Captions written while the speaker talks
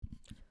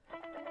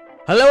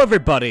Hello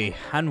everybody,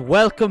 and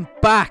welcome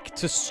back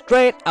to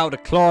Straight Outta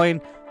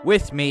Cloyne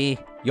with me,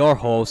 your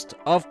host,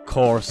 of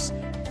course,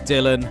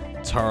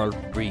 Dylan Turl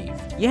Reeve.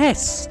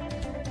 Yes,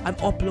 I'm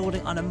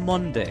uploading on a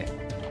Monday,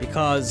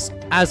 because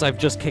as I've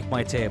just kicked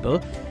my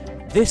table,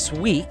 this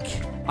week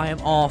I am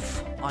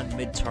off on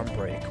midterm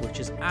break, which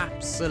is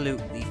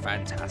absolutely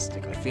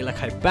fantastic. I feel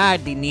like I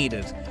badly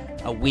needed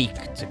a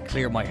week to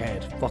clear my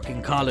head.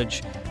 Fucking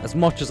college, as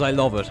much as I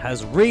love it,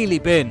 has really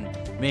been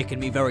making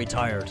me very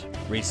tired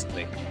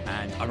recently,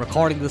 and I'm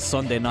recording this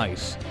Sunday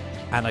night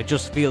and I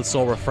just feel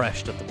so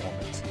refreshed at the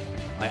moment.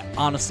 I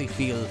honestly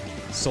feel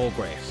so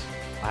great.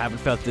 I haven't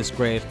felt this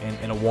great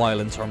in a while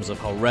in terms of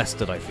how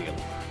rested I feel,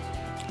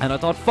 and I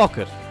thought, fuck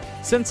it,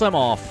 since I'm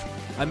off,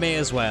 I may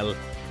as well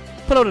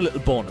put out a little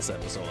bonus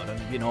episode.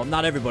 And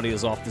not everybody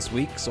is off this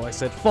week, so I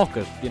said, fuck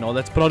it,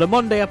 let's put out a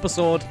Monday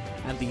episode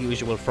and the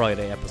usual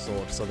Friday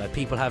episode, so that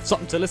people have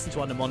something to listen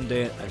to on a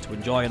Monday and to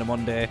enjoy on a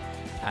Monday,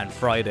 and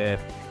Friday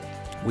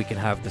we can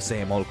have the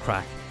same old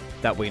crack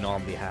that we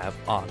normally have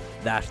on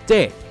that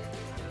day.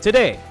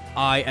 Today,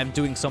 I am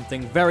doing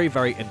something very,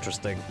 very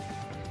interesting,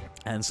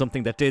 and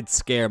something that did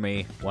scare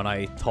me when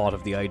I thought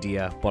of the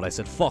idea, but I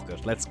said, fuck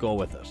it, let's go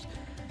with it.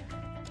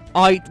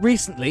 I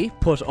recently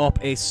put up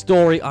a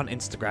story on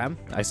Instagram.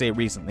 I say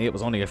recently, it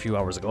was only a few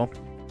hours ago,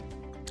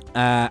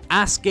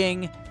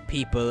 asking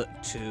people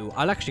to...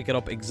 I'll actually get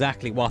up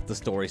exactly what the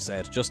story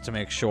said, just to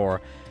make sure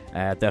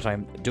that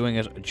I'm doing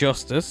it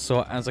justice.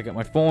 So as I get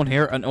my phone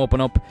here and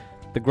open up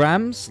the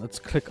grams, let's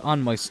click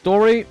on my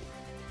story.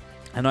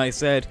 And I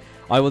said,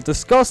 I will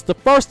discuss the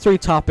first three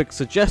topics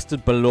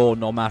suggested below,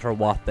 no matter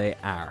what they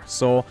are.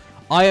 So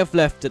I have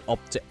left it up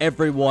to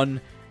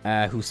everyone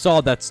who saw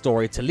that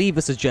story to leave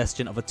a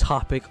suggestion of a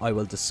topic I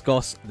will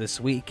discuss this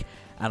week.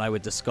 And I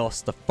would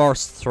discuss the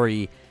first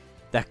three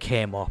that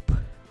came up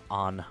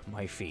on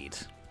my feed.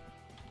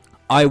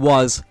 I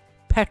was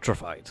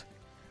petrified.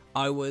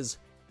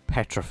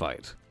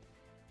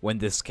 When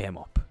this came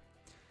up.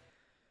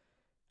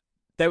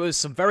 There was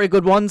some very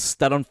good ones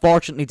that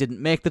unfortunately didn't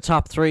make the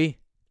top three.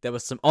 There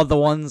was some other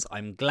ones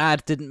I'm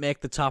glad didn't make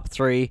the top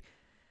three.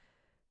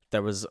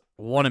 There was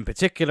one in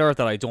particular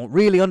that I don't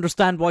really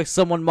understand why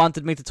someone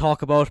wanted me to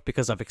talk about,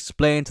 because I've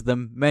explained to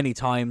them many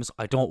times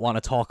I don't want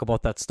to talk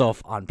about that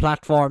stuff on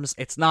platforms.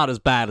 It's not as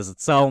bad as it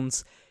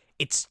sounds.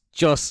 It's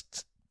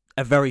just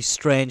a very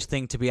strange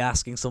thing to be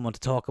asking someone to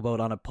talk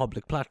about on a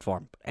public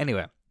platform.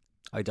 Anyway,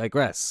 I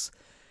digress.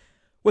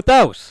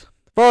 Without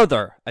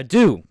further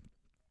ado,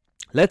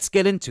 let's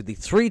get into the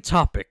three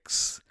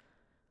topics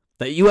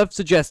that you have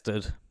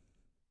suggested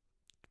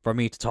for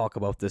me to talk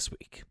about this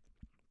week.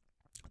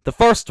 The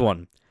first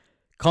one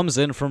comes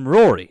in from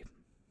Rory,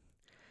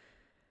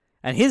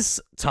 and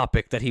his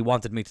topic that he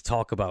wanted me to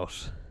talk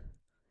about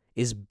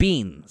is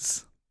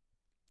beans.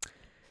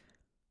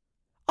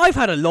 I've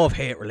had a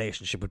love-hate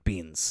relationship with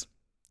beans,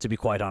 to be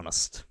quite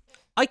honest.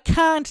 I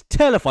can't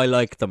tell if I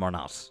like them or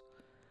not.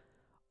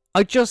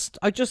 I just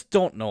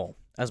don't know,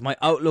 as my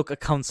Outlook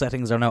account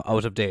settings are now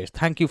out of date.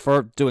 Thank you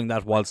for doing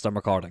that whilst I'm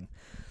recording.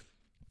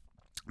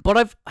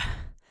 But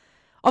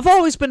I've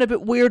always been a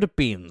bit weird at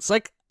beans.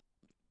 Like,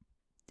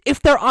 if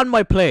they're on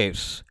my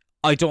plate,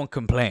 I don't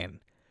complain.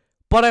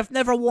 But I've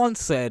never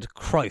once said,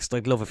 Christ,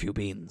 I'd love a few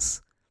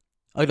beans.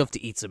 I'd love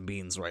to eat some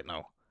beans right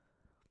now.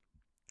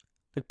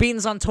 Like,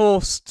 beans on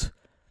toast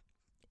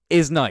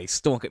is nice,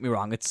 don't get me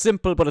wrong. It's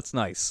simple, but it's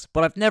nice.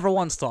 But I've never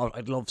once thought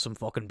I'd love some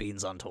fucking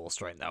beans on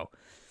toast right now.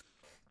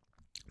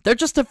 They're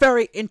just a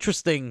very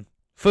interesting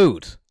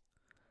food.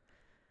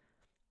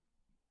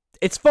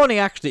 It's funny,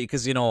 actually,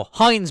 because,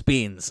 Heinz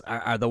beans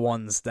are the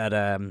ones that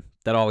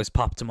always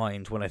pop to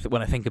mind when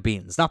I think of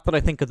beans. Not that I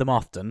think of them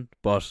often,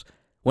 but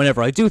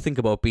whenever I do think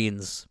about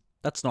beans,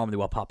 that's normally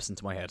what pops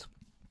into my head.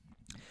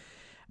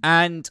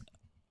 And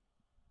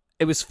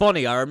it was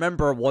funny. I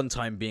remember one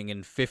time being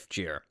in 5th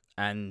year,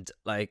 and,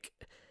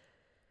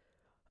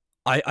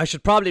 I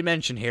should probably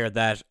mention here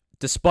that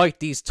despite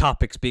these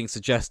topics being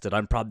suggested,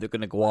 I'm probably going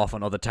to go off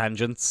on other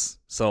tangents,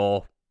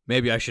 so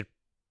maybe I should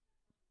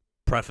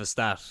preface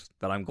that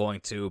I'm going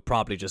to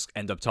probably just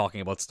end up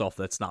talking about stuff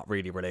that's not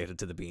really related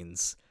to the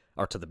beans,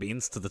 or to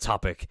the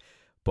topic,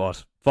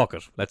 but fuck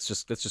it, let's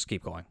just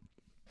keep going.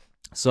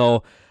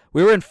 So,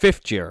 we were in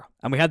 5th year,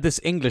 and we had this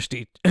English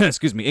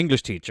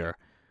teacher.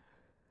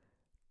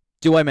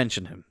 Do I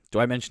mention him? Do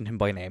I mention him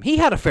by name? He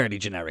had a fairly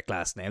generic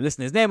last name.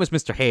 Listen, his name was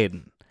Mr.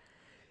 Hayden.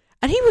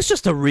 And he was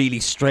just a really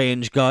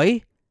strange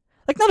guy.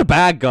 Like, not a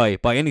bad guy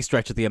by any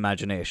stretch of the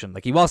imagination.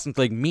 Like, he wasn't,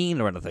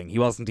 mean or anything. He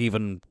wasn't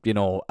even,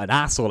 an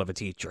asshole of a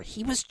teacher.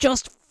 He was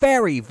just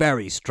very,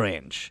 very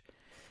strange.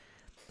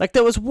 Like,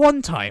 there was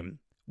one time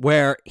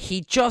where he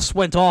just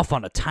went off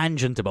on a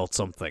tangent about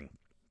something.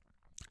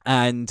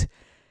 And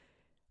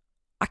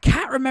I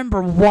can't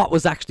remember what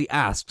was actually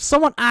asked.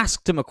 Someone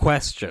asked him a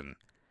question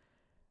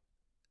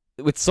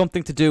with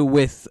something to do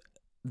with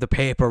the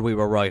paper we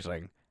were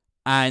writing.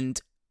 And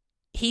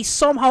he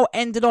somehow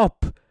ended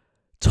up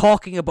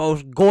talking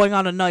about going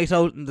on a night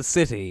out in the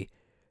city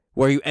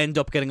where you end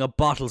up getting a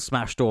bottle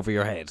smashed over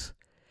your head.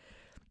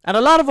 And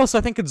a lot of us,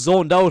 I think, had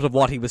zoned out of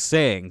what he was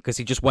saying because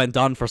he just went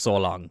on for so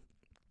long.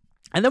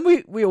 And then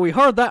we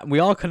heard that and we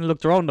all kind of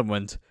looked around and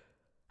went,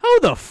 how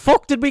the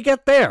fuck did we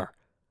get there?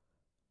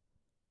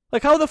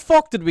 Like, how the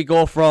fuck did we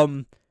go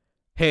from,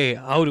 hey,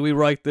 how do we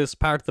write this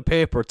part of the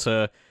paper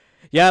to,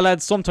 yeah,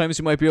 lads, sometimes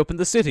you might be up in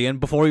the city and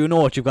before you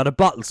know it, you've got a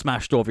bottle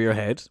smashed over your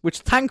head, which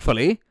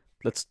thankfully,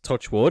 let's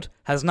touch wood,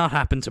 has not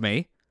happened to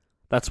me.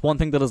 That's one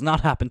thing that has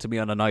not happened to me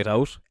on a night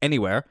out,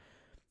 anywhere,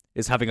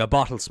 is having a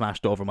bottle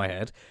smashed over my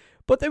head.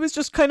 But it was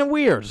just kind of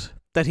weird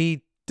that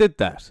he did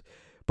that.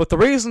 But the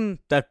reason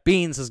that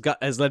Beans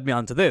has led me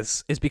on to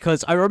this is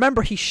because I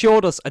remember he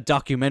showed us a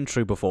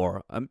documentary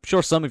before. I'm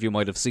sure some of you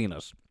might have seen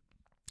it.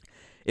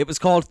 It was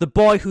called The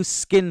Boy Whose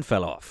Skin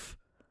Fell Off.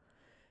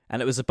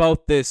 And it was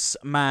about this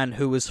man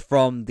who was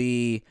from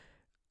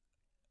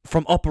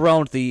up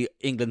around the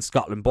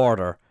England-Scotland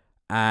border.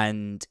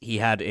 And he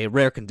had a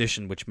rare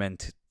condition which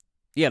meant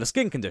he had a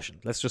skin condition.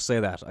 Let's just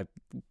say that. I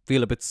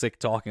feel a bit sick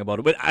talking about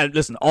it. But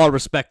listen, all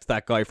respect to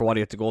that guy for what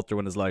he had to go through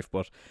in his life.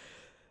 But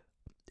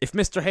if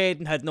Mr.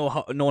 Hayden had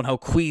known how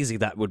queasy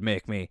that would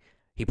make me,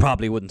 he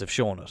probably wouldn't have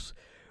shown it.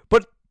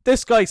 But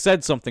this guy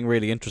said something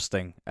really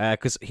interesting.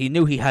 Because he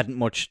knew he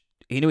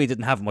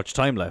didn't have much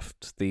time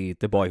left, the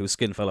boy whose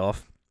skin fell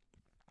off.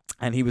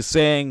 And he was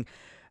saying,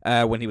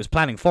 when he was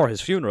planning for his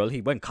funeral,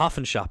 he went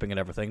coffin shopping and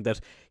everything, that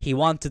he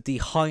wanted the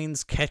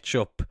Heinz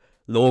ketchup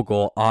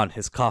logo on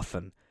his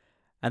coffin.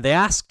 And they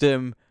asked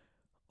him,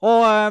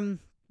 why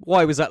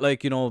was that,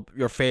 like,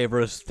 your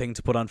favourite thing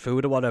to put on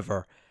food or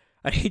whatever?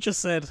 And he just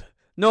said,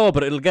 no,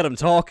 but it'll get him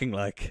talking,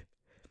 like.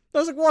 I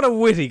was like, what a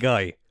witty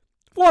guy.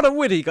 What a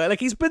witty guy.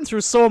 Like, he's been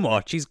through so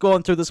much. He's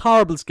gone through this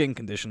horrible skin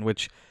condition,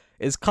 which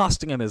is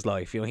costing him his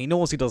life. He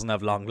knows he doesn't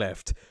have long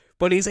left.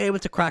 But he's able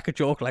to crack a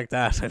joke like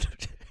that. And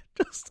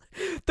just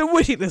the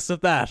wittiness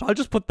of that. I'll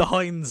just put the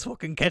Heinz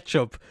fucking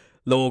ketchup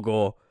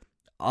logo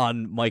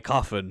on my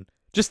coffin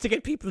just to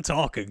get people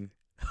talking.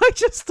 I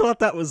just thought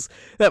that was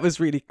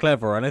really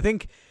clever. And I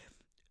think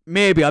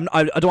maybe, I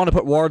don't want to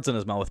put words in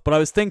his mouth, but I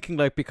was thinking,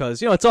 like,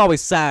 because, it's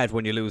always sad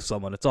when you lose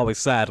someone. It's always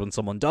sad when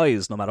someone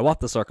dies, no matter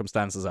what the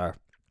circumstances are.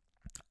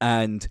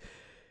 And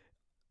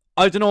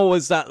I don't know,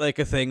 was that like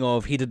a thing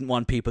of he didn't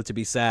want people to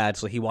be sad,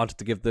 so he wanted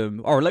to give them,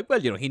 or like,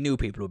 well, he knew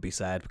people would be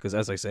sad, because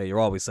as I say,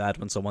 you're always sad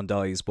when someone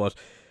dies, but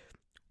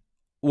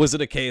was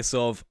it a case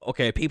of,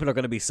 okay, people are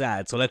going to be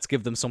sad, so let's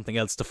give them something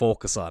else to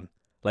focus on?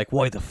 Like,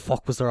 why the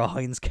fuck was there a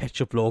Heinz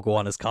ketchup logo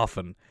on his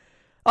coffin?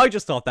 I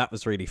just thought that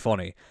was really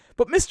funny.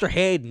 But Mr.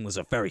 Hayden was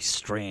a very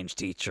strange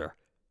teacher.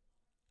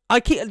 I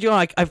feel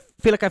like I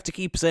have to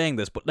keep saying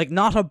this, but, like,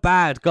 not a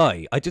bad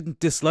guy. I didn't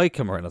dislike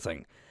him or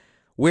anything.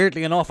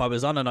 Weirdly enough, I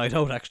was on a night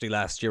out actually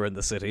last year in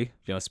the city,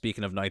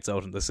 speaking of nights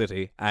out in the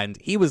city, and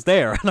he was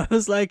there, and I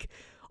was like,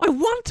 I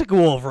want to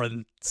go over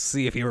and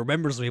see if he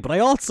remembers me, but I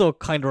also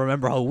kind of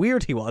remember how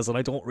weird he was, and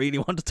I don't really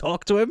want to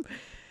talk to him.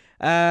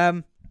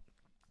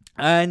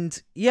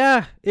 And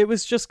yeah, it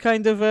was just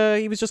kind of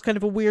he was just kind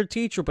of a weird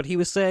teacher, but he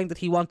was saying that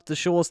he wanted to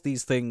show us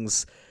these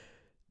things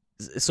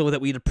so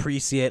that we'd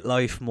appreciate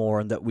life more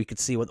and that we could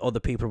see what other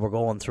people were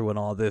going through and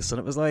all this. And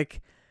it was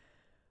like,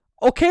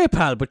 okay,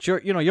 pal, but you're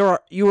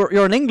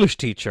an English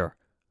teacher.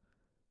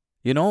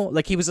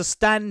 Like he was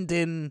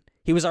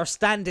our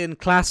stand-in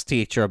class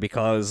teacher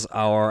because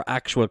our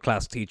actual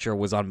class teacher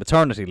was on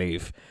maternity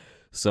leave.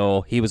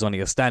 So he was only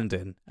a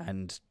stand-in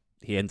and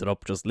he ended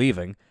up just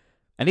leaving.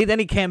 And then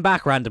he came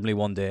back randomly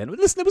one day. And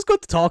listen, it was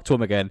good to talk to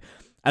him again.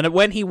 And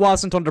when he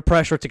wasn't under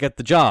pressure to get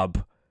the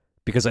job,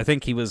 because I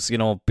think he was,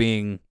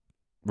 being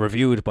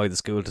reviewed by the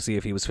school to see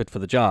if he was fit for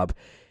the job,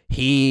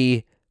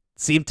 he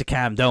seemed to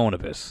calm down a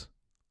bit,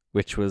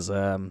 which was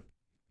good.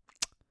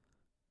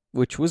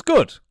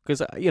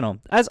 Because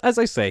as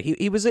I say,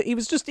 he was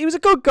a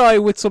good guy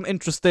with some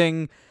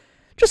interesting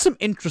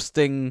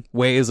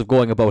ways of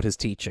going about his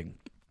teaching.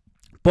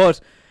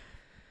 But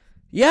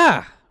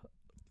yeah,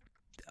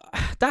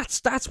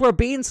 that's where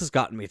Beans has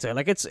gotten me to.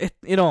 Like,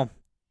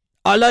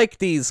 I like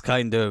these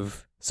kind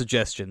of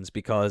suggestions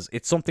because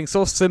it's something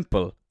so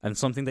simple and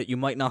something that you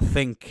might not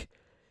think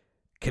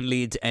can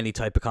lead to any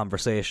type of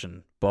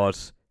conversation.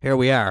 But here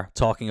we are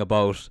talking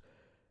about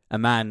a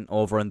man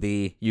over in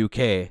the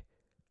UK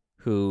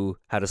who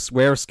had a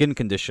rare skin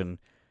condition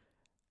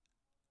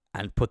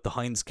and put the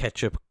Heinz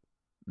ketchup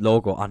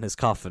logo on his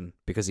coffin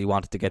because he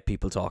wanted to get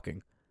people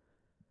talking.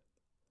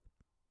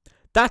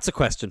 That's a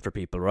question for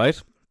people,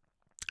 right?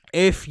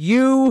 If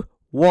you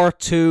were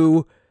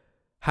to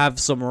have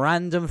some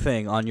random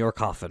thing on your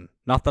coffin,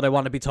 not that I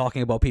want to be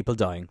talking about people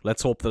dying,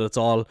 let's hope that it's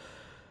all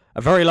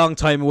a very long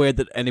time away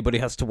that anybody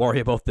has to worry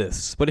about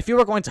this, but if you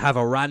were going to have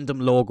a random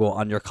logo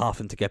on your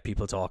coffin to get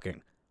people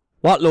talking,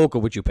 what logo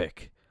would you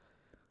pick?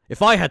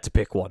 If I had to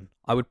pick one,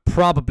 I would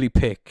probably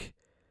pick...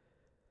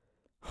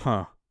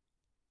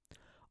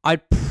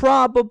 I'd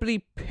probably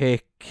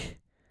pick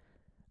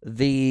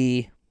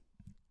the...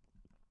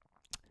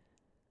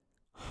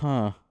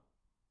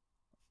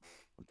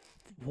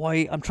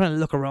 Why? I'm trying to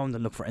look around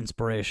and look for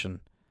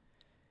inspiration.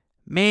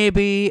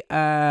 Maybe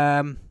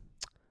Oreos.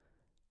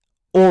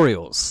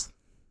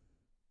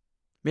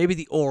 Maybe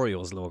the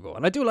Oreos logo.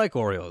 And I do like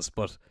Oreos,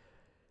 but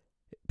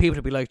people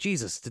would be like,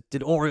 Jesus,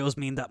 did Oreos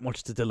mean that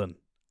much to Dylan?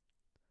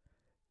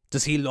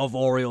 Does he love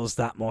Oreos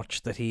that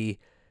much that he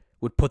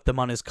would put them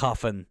on his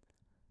coffin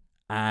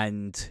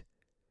and,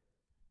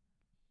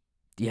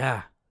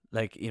 yeah,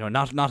 like, you know,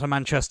 not a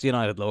Manchester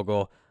United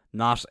logo,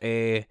 not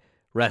a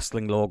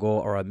wrestling logo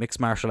or a mixed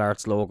martial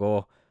arts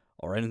logo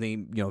or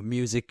anything, you know,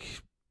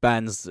 music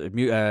bands,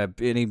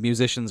 any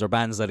musicians or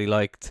bands that he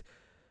liked.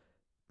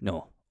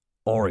 No,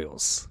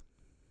 Oreos.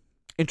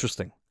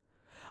 Interesting.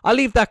 I'll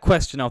leave that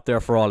question out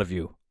there for all of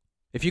you.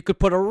 If you could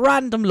put a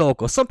random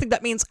logo, something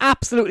that means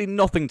absolutely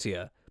nothing to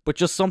you, but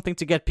just something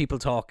to get people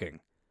talking,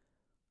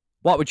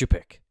 what would you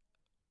pick?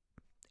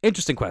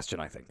 Interesting question,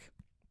 I think.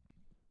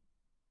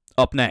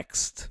 Up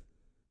next,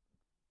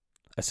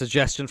 a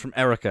suggestion from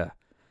Erica,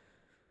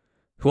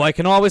 who I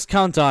can always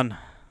count on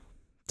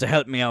to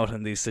help me out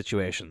in these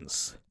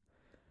situations.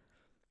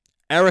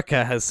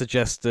 Erica has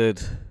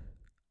suggested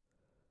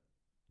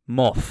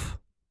Muff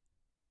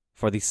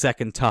for the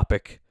second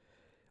topic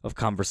of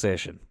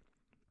conversation.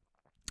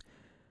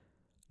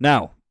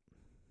 Now,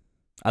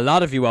 a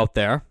lot of you out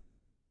there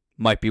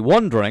might be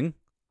wondering,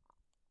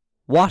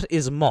 what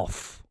is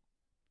Muff?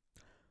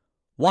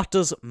 What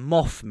does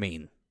Muff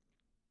mean?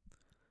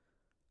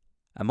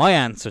 And my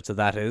answer to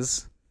that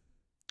is,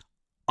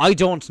 I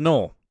don't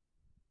know.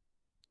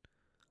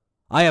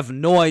 I have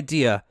no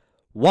idea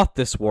what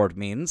this word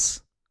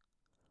means,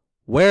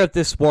 where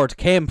this word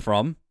came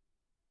from,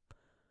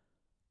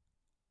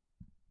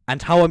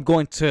 and how I'm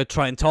going to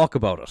try and talk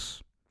about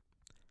it.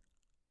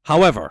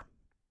 However,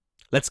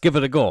 let's give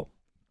it a go.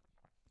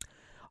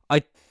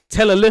 I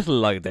tell a little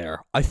lie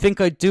there. I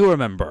think I do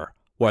remember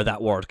where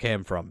that word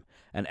came from.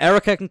 And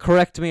Erica can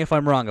correct me if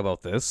I'm wrong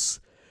about this.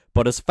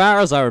 But as far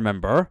as I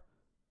remember,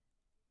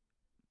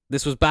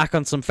 this was back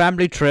on some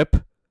family trip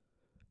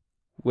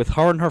with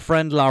her and her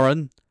friend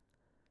Lauren,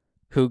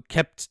 who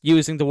kept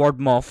using the word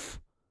muff.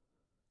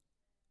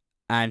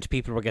 And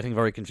people were getting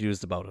very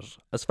confused about it.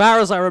 As far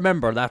as I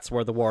remember, that's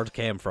where the word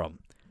came from.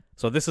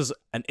 So this is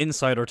an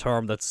insider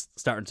term that's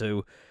starting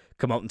to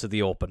come out into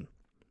the open.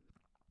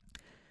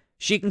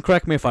 She can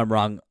correct me if I'm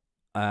wrong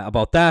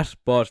about that,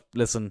 but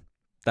listen,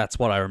 that's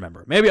what I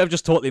remember. Maybe I've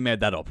just totally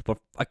made that up, but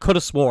I could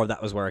have swore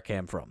that was where it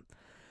came from.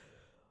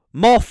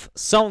 Muff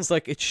sounds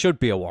like it should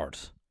be a word.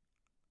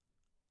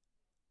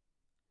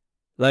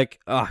 Like,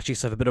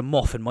 jeez, I have a bit of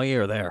muff in my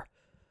ear there.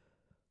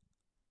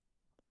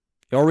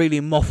 You're really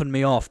muffing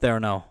me off there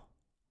now.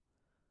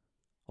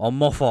 Oh,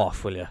 muff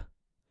off, will you?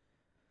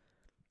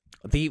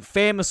 The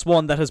famous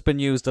one that has been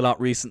used a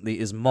lot recently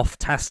is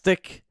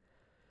mufftastic.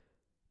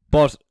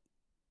 But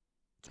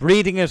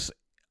reading it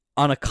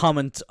on a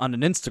comment on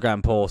an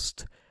Instagram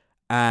post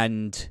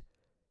and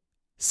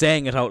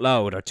saying it out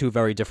loud are two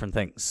very different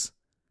things.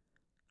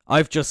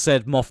 I've just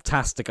said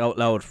mufftastic out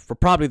loud for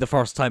probably the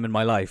first time in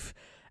my life,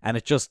 and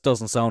it just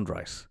doesn't sound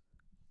right.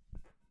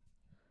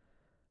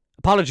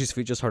 Apologies if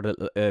you just heard a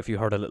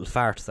little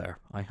fart there.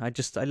 I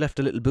left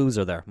a little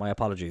boozer there. My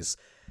apologies.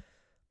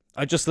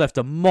 I just left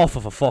a muff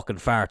of a fucking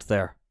fart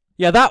there.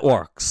 Yeah, that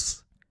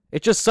works.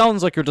 It just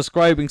sounds like you're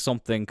describing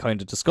something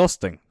kind of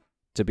disgusting,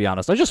 to be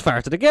honest. I just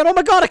farted again. Oh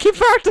my god, I keep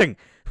farting!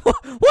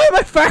 Why am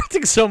I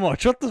farting so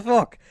much? What the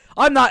fuck?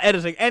 I'm not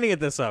editing any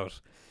of this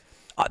out.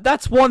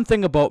 That's one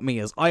thing about me,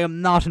 is I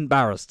am not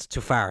embarrassed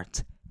to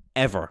fart.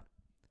 Ever.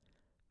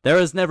 There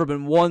has never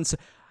been once...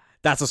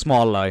 That's a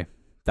small lie.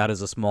 That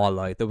is a small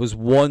lie. There was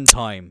one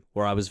time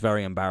where I was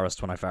very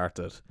embarrassed when I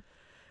farted.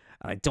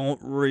 And I don't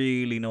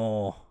really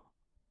know.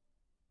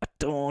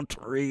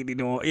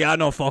 Yeah,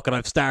 no, fuck it.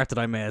 I've started.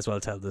 I may as well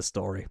tell this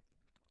story.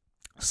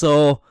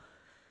 So...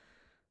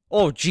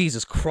 Oh,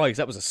 Jesus Christ.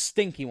 That was a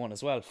stinky one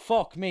as well.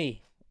 Fuck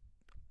me.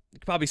 You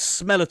could probably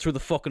smell it through the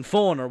fucking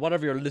phone or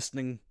whatever you're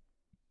listening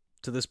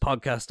to this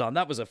podcast on.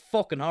 That was a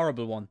fucking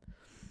horrible one.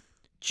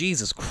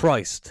 Jesus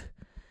Christ.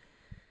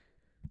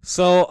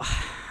 So...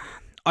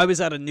 I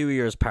was at a New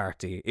Year's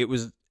party. It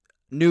was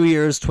New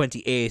Year's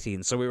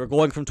 2018, so we were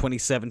going from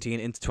 2017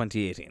 into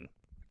 2018.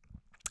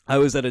 I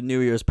was at a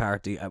New Year's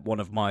party at one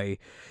of my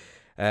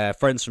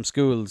friends from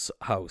school's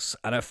house,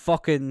 and I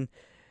fucking...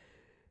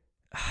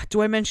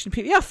 Do I mention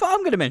people? Yeah, I'm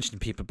going to mention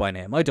people by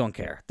name. I don't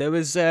care. There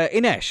was...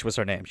 Ines was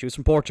her name. She was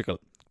from Portugal.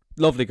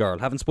 Lovely girl.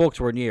 Haven't spoke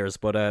to her in years,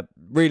 but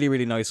really,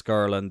 really nice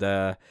girl,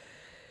 and...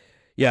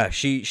 Yeah,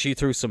 she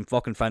threw some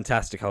fucking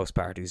fantastic house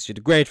parties. She had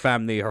a great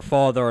family. Her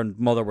father and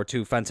mother were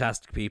two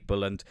fantastic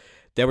people, and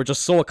they were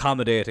just so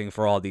accommodating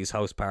for all these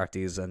house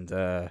parties. And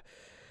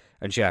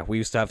yeah, we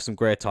used to have some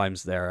great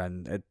times there.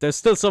 And there's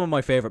still some of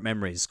my favourite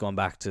memories going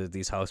back to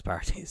these house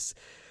parties.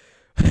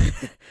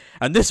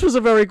 And this was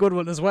a very good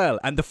one as well.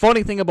 And the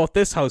funny thing about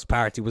this house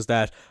party was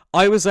that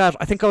I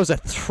think I was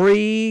at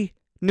 3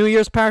 New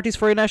Year's parties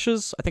for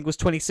Inesh's. I think it was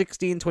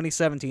 2016,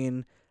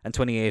 2017, and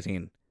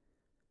 2018.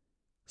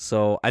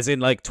 So, as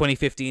in, like,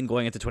 2015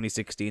 going into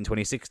 2016,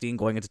 2016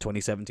 going into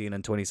 2017,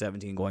 and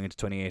 2017 going into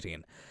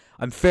 2018.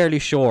 I'm fairly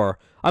sure...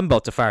 I'm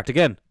about to fart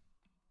again.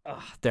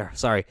 There,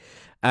 sorry.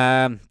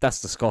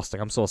 That's disgusting.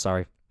 I'm so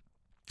sorry.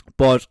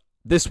 But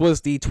this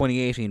was the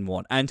 2018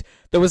 one. And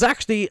there was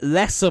actually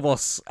less of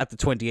us at the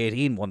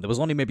 2018 one. There was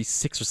only maybe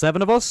 6 or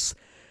 7 of us.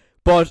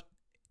 But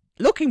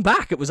looking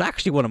back, it was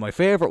actually one of my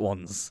favourite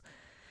ones.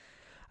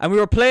 And we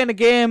were playing a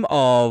game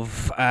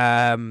of,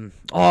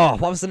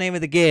 what was the name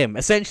of the game?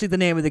 Essentially, the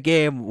name of the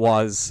game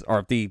was,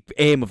 or the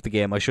aim of the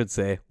game, I should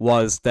say,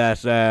 was that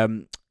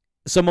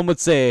someone would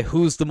say,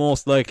 who's the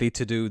most likely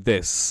to do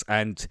this?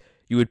 And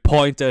you would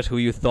point at who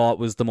you thought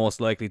was the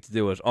most likely to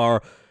do it.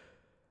 Or,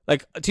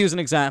 like, to use an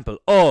example,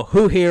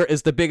 who here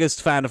is the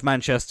biggest fan of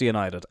Manchester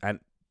United? And,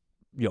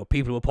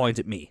 people would point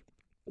at me.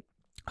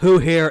 Who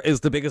here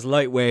is the biggest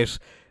lightweight,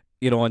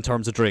 in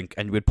terms of drink?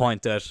 And you would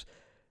point at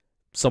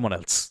someone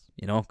else,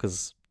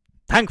 because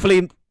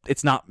thankfully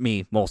it's not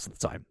me most of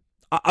the time.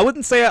 I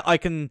wouldn't say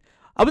I'm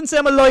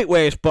a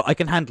lightweight, but I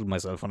can handle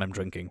myself when I'm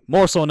drinking.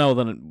 More so now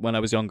than when I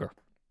was younger.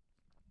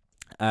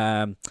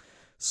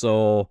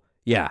 So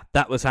yeah,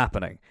 that was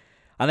happening.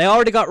 And I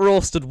already got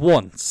roasted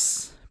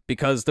once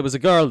because there was a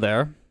girl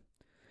there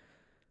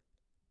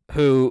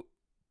who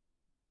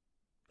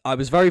I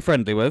was very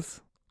friendly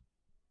with.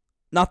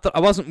 Not that I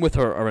wasn't with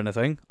her or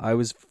anything. I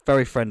was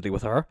very friendly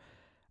with her.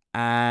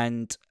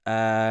 And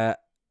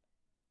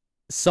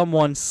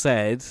someone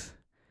said,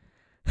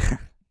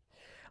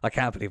 I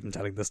can't believe I'm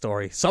telling the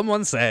story.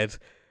 Someone said,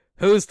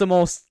 who's the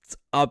most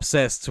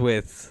obsessed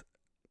with,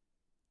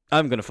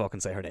 I'm going to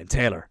fucking say her name,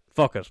 Taylor.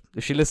 Fuck it.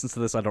 If she listens to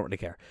this, I don't really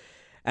care.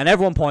 And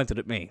everyone pointed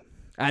at me.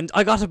 And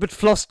I got a bit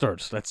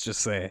flustered, let's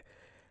just say.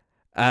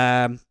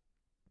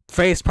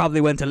 Face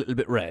probably went a little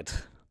bit red.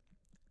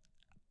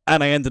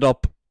 And I ended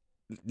up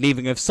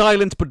leaving a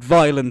silent but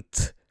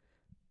violent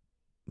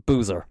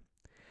boozer.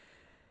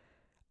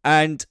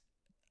 And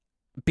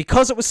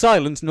because it was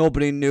silent,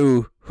 nobody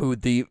knew who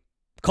the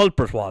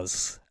culprit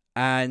was.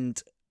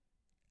 And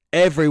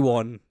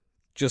everyone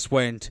just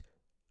went,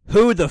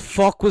 who the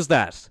fuck was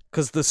that?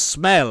 Because the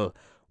smell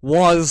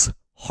was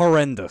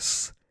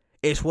horrendous.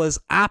 It was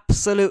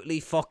absolutely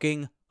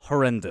fucking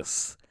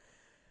horrendous.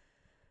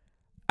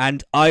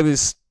 And I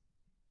was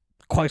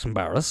quite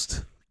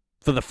embarrassed.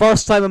 For the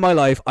first time in my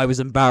life, I was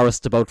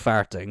embarrassed about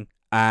farting.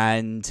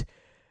 And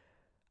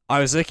I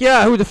was like,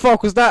 yeah, who the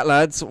fuck was that,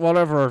 lads?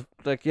 Whatever.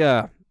 Like,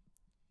 yeah.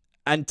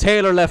 And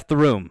Taylor left the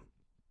room.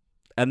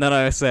 And then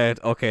I said,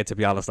 okay, to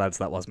be honest, lads,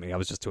 that was me. I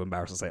was just too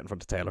embarrassed to say it in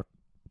front of Taylor.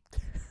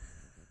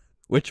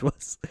 Which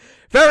was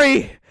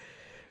very,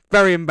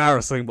 very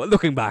embarrassing. But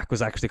looking back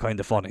was actually kind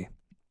of funny.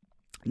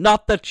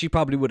 Not that she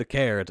probably would have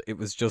cared. It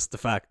was just the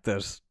fact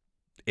that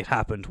it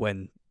happened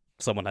when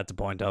someone had to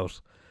point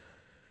out.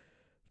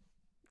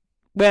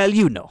 Well,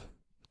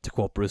 to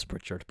quote Bruce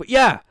Pritchard. But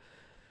yeah,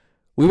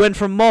 we went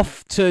from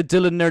Muff to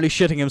Dylan nearly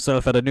shitting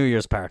himself at a New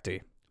Year's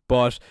party.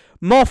 But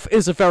Muff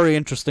is a very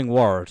interesting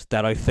word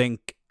that I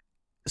think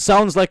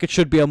sounds like it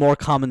should be a more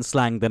common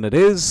slang than it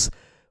is,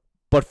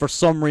 but for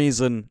some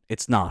reason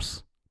it's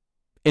not.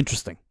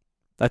 Interesting.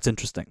 That's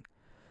interesting.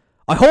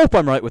 I hope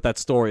I'm right with that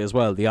story as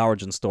well, the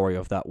origin story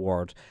of that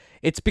word.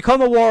 It's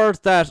become a word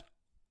that,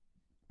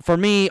 for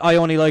me, I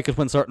only like it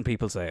when certain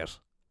people say it.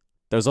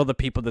 There's other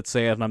people that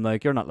say it and I'm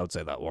like, you're not allowed to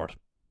say that word.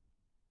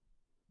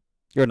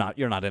 You're not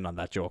in on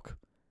that joke.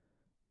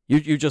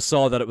 You just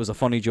saw that it was a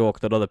funny joke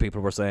that other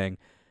people were saying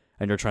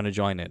and you're trying to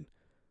join in.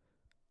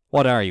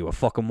 What are you, a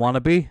fucking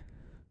wannabe?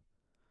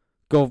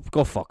 Go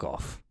fuck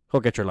off. Go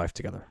get your life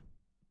together.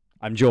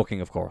 I'm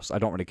joking, of course. I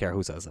don't really care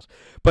who says it.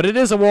 But it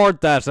is a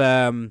word that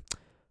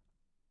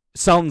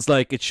sounds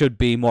like it should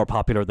be more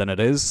popular than it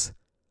is.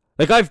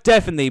 Like, I've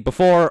definitely,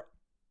 before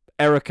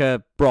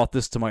Erica brought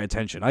this to my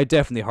attention, I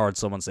definitely heard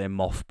someone say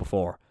muff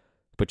before,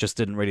 but just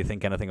didn't really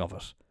think anything of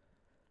it.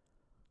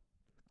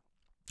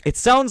 It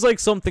sounds like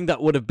something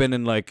that would have been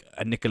in, like,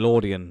 a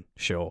Nickelodeon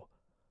show.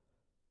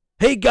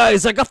 Hey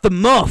guys, I got the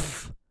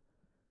muff!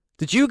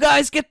 Did you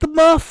guys get the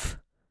muff?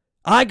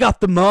 I got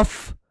the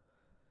muff!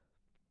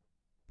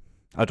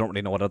 I don't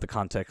really know what other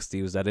context to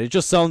use that. It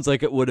just sounds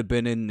like it would have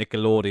been in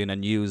Nickelodeon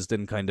and used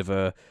in kind of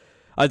a,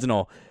 I don't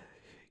know.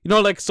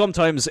 Like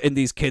sometimes in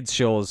these kids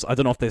shows, I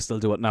don't know if they still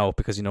do it now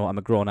because, I'm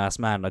a grown-ass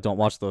man. I don't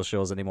watch those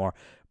shows anymore.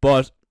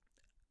 But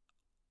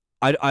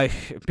I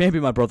maybe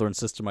my brother and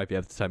sister might be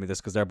able to tell me this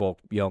because they're both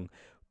young.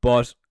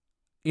 But,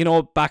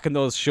 back in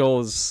those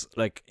shows,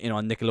 like,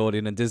 on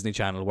Nickelodeon and Disney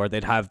Channel where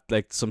they'd have,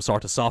 like, some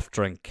sort of soft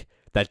drink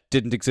that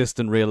didn't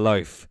exist in real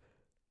life.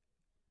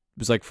 It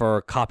was like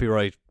for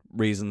copyright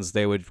reasons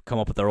they would come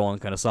up with their own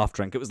kind of soft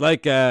drink. It was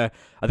like I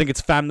think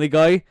it's Family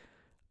Guy.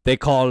 They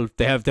don't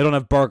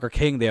have Burger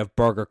King, they have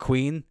Burger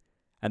Queen,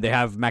 and they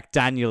have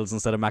McDaniels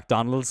instead of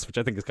McDonald's, which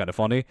I think is kind of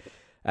funny.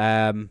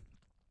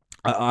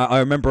 I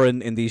remember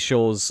in these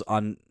shows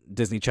on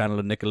Disney Channel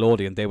and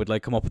Nickelodeon, they would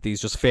like come up with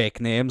these just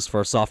fake names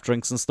for soft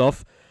drinks and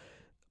stuff.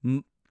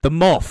 The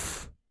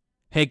Muff.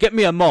 Hey, get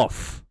me a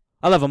Muff.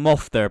 I'll have a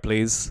Muff there,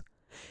 please.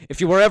 If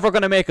you were ever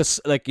going to make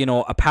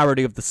a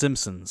parody of The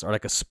Simpsons or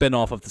like a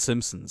spin-off of The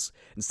Simpsons,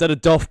 instead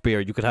of Duff beer,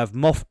 you could have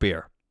Muff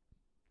beer.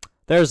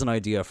 There's an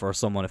idea for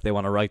someone if they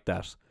want to write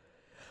that.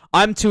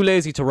 I'm too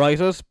lazy to write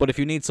it, but if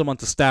you need someone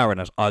to star in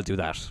it, I'll do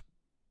that.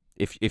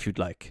 If you'd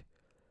like.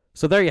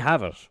 So there you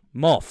have it.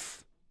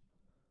 Muff.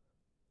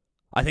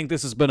 I think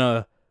this has been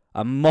a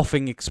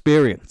muffing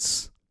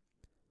experience.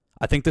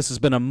 I think this has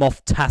been a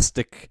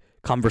muff-tastic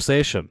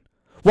conversation.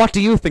 What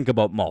do you think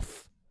about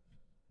muff?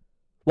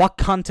 What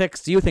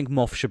context do you think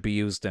muff should be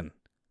used in?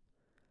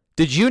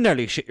 Did you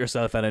nearly shit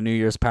yourself at a New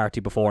Year's party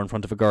before in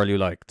front of a girl you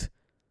liked?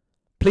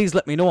 Please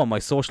let me know on my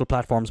social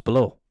platforms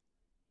below.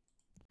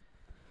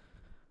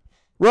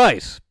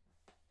 Right.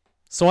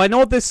 So I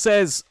know this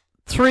says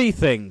 3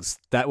 things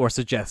that were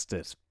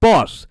suggested,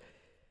 but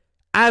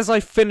as I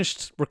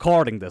finished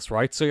recording this,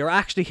 right, so you're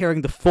actually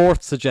hearing the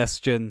 4th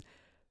suggestion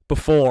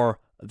before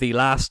the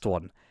last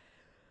one.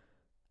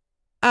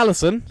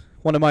 Alison,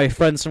 one of my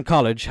friends from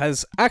college,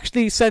 has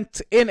actually sent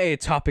in a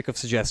topic of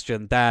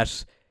suggestion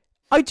that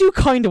I do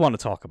kind of want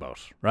to talk about,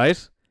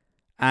 right?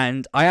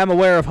 And I am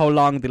aware of how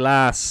long the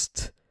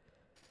last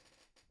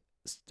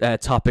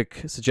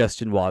topic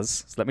suggestion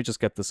was. So let me just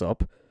get this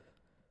up.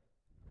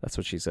 That's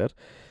what she said.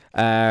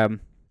 Why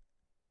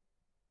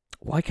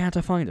can't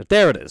I find it?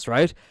 There it is,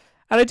 right?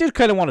 And I did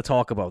kind of want to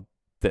talk about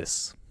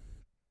this.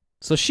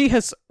 So she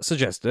has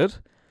suggested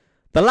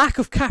the lack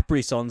of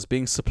Capri Suns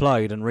being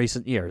supplied in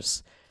recent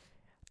years.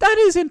 That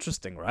is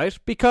interesting, right?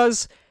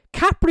 Because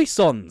Capri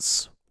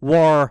Suns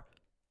were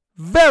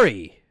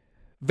very,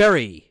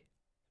 very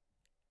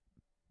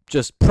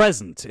just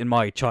present in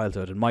my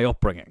childhood and my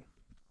upbringing.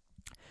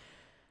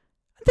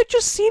 And they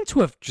just seem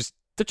to have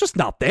they're just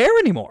not there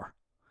anymore.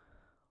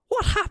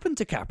 What happened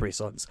to Capri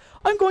Suns?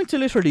 I'm going to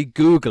literally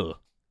Google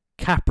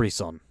Capri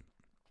Sun.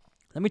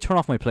 Let me turn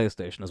off my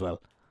PlayStation as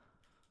well,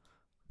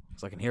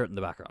 so I can hear it in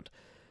the background.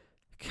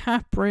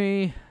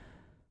 Capri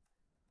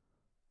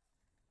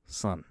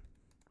Sun.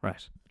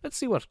 Right. Let's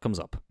see what comes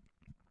up.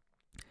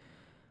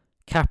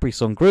 Capri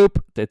Sun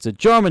Group. It's a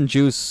German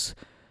juice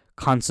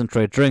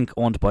concentrate drink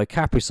owned by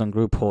Capri Sun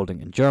Group Holding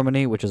in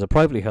Germany, which is a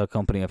privately held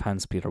company of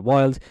Hans-Peter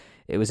Wild.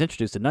 It was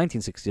introduced in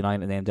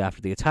 1969 and named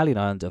after the Italian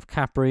island of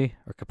Capri.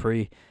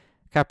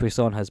 Capri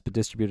Sun has been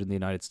distributed in the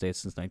United States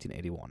since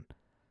 1981.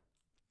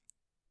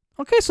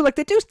 Okay, so like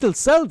they do still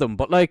sell them,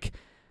 but like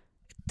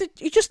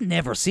you just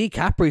never see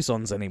Capri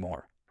Suns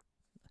anymore.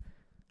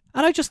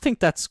 And I just think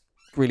that's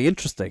really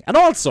interesting. And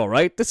also,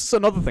 right, this is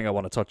another thing I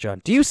want to touch on.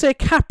 Do you say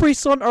Capri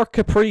Sun or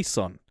Capri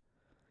Sun?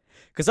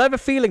 Because I have a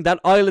feeling that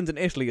island in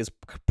Italy is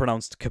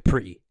pronounced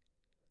Capri,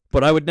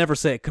 but I would never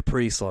say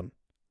Capri Sun.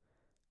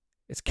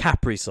 It's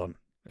Capri Sun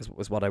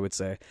is what I would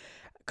say.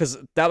 Because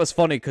that was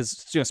funny.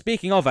 Because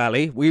speaking of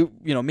Ali,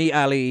 me,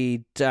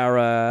 Ali,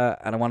 Dara,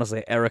 and I want to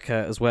say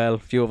Erica as well. A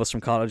few of us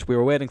from college. We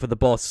were waiting for the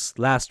bus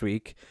last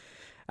week,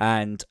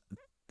 and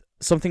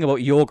something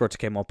about yogurt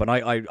came up, and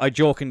I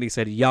jokingly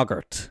said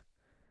yogurt,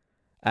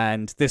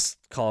 and this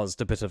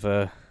caused a bit of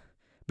a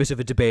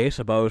debate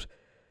about,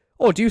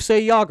 oh, do you say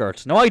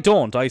yogurt? No, I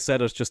don't. I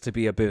said it just to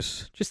be a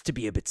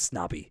bit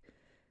snobby,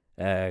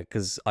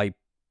 because I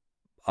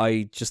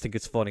just think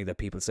it's funny that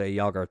people say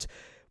yogurt.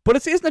 But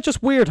isn't it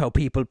just weird how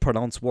people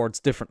pronounce words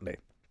differently?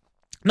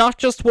 Not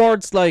just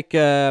words like,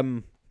 not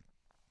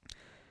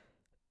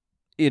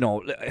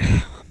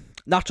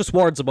just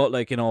words about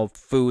like,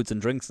 foods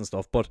and drinks and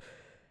stuff, but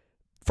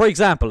for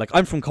example, like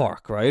I'm from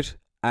Cork, right?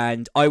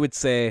 And I would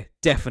say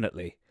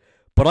definitely.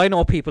 But I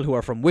know people who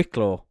are from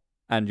Wicklow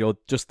and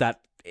just that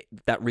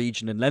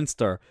region in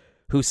Leinster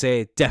who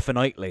say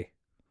definitely.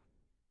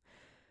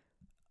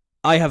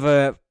 I have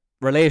a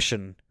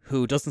relation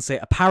who doesn't say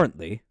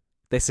apparently,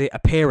 they say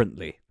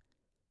apparently.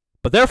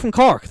 But they're from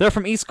Cork. They're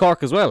from East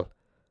Cork as well.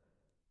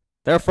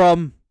 They're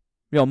from,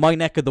 my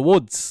neck of the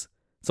woods.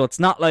 So it's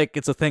not like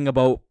it's a thing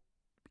about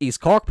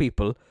East Cork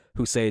people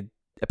who say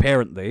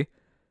apparently.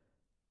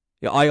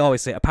 Yeah, I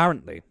always say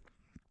apparently.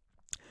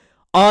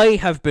 I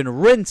have been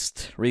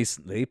rinsed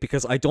recently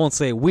because I don't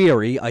say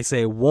weary, I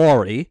say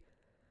worry.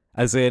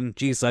 As in,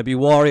 geez, I'd be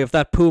wary of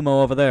that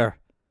puma over there.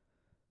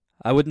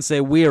 I wouldn't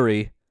say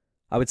weary,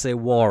 I would say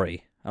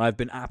worry. And I've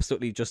been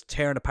absolutely just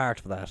tearing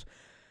apart for that.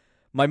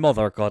 My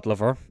mother, God love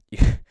her,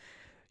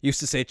 used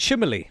to say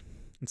chimney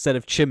instead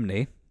of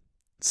chimney.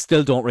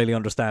 Still don't really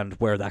understand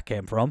where that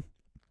came from.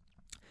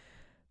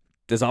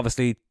 There's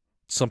obviously,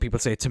 some people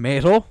say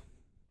tomato.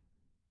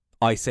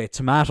 I say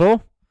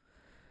tomato.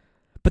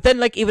 But then,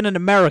 like, even in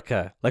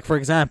America, like, for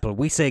example,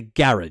 we say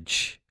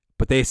garage,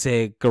 but they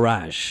say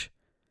garage.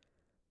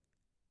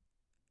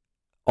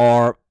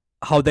 Or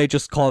how they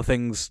just call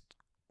things,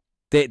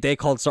 they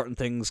call certain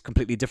things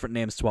completely different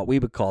names to what we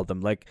would call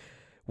them. Like,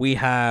 we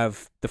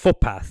have the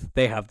footpath,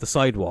 they have the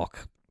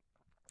sidewalk.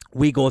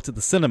 We go to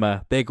the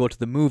cinema, they go to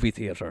the movie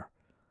theatre.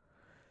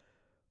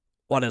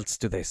 What else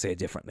do they say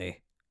differently?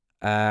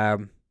 I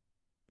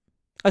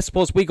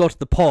suppose we go to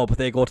the pub,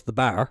 they go to the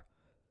bar.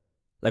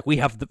 Like, we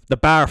have the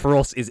bar for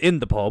us is in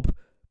the pub,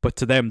 but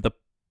to them the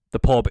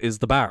pub is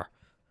the bar.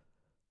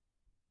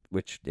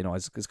 Which,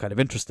 is kind of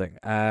interesting.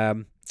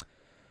 What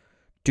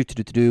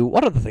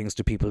other things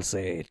do people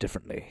say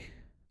differently?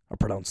 Or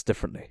pronounce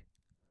differently?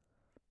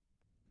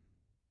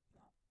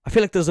 I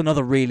feel like there's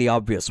another really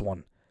obvious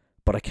one,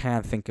 but I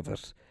can't think of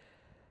it.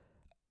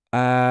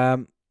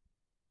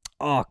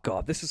 Oh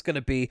god, this is going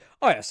to be...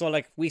 Oh yeah, so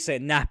like we say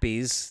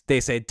nappies, they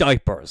say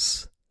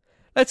diapers.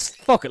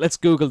 Let's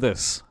Google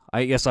this.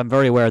 I'm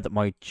very aware that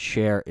my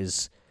chair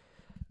is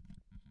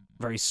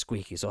very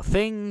squeaky. So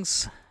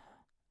things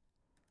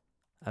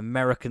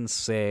Americans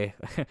say.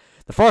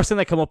 The first thing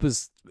that come up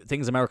is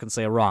things Americans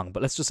say are wrong,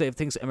 but let's just say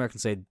things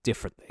Americans say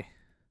differently.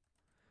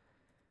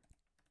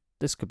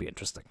 This could be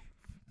interesting.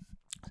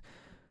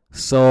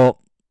 So,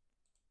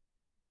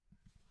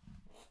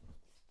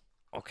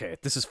 okay,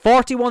 this is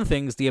 41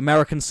 things the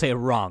Americans say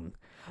wrong.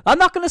 I'm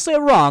not going to say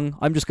wrong,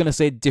 I'm just going to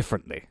say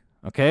differently.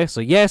 Okay, so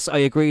yes, I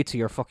agree to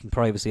your fucking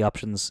privacy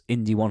options,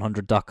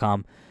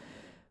 indie100.com.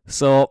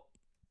 So,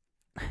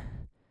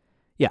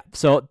 yeah,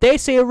 so they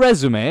say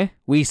resume,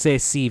 we say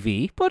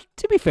CV, but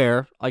to be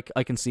fair,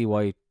 I can see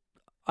why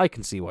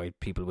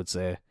people would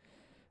say,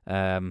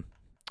 oh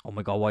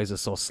my god, why is this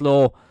so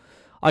slow?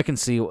 I can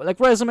see, like,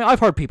 resume, I've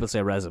heard people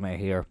say resume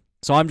here.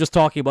 So I'm just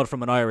talking about it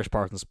from an Irish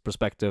person's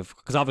perspective,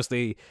 because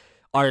obviously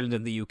Ireland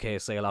and the UK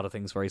say a lot of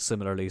things very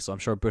similarly, so I'm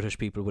sure British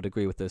people would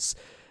agree with this.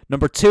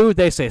 Number 2,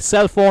 they say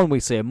cell phone,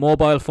 we say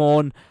mobile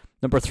phone.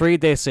 Number 3,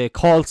 they say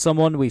call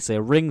someone, we say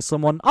ring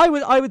someone. I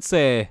would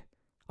say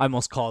I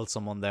must call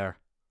someone there.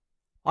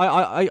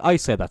 I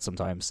say that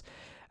sometimes.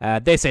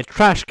 They say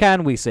trash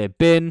can, we say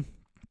bin.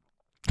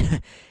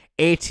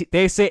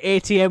 They say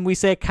ATM, we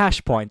say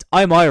cash point.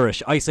 I'm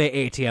Irish, I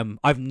say ATM.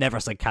 I've never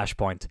said cash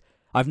point.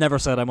 I've never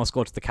said I must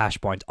go to the cash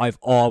point. I've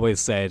always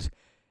said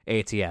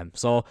ATM.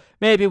 So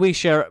maybe we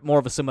share more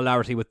of a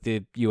similarity with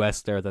the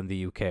US there than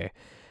the UK.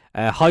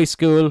 High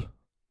school,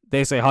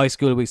 they say high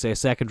school, we say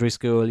secondary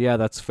school. Yeah,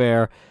 that's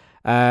fair.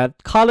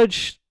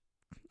 College,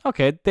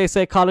 okay, they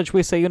say college,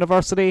 we say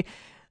university.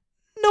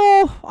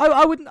 No,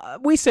 I wouldn't.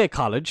 We say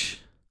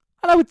college,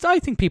 and I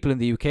think people in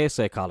the UK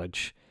say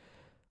college.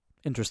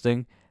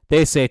 Interesting.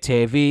 They say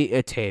TV.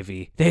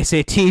 They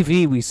say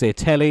TV. We say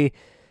telly.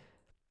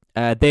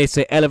 They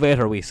say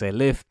elevator. We say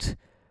lift.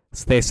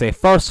 So they say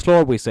first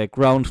floor. We say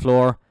ground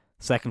floor.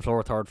 Second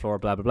floor. Third floor.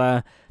 Blah blah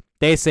blah.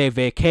 They say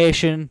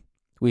vacation.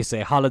 We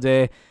say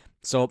holiday.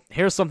 So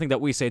here's something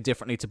that we say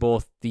differently to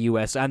both the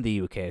US and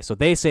the UK. So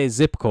they say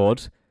zip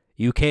code.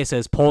 UK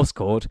says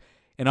postcode.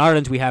 In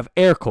Ireland we have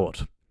air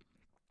code,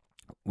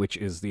 which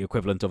is the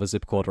equivalent of a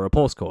zip code or a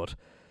postcode.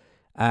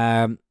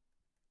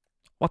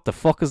 What the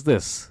fuck is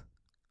this?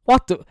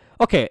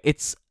 Okay,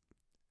 it's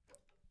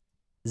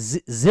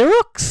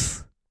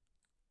Xerox?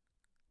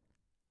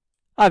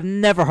 I've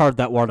never heard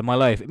that word in my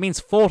life. It means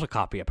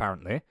photocopy,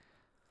 apparently.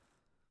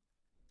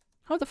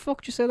 How the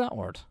fuck do you say that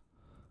word?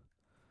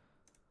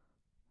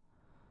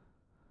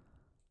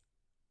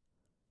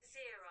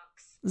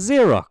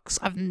 Xerox.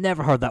 I've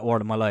never heard that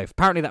word in my life.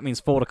 Apparently that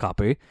means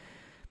photocopy.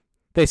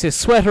 They say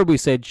sweater, we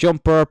say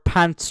jumper,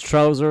 pants,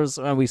 trousers,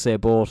 and we say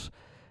both.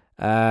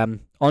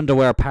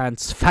 Underwear,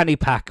 pants, fanny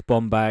pack,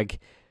 bum bag,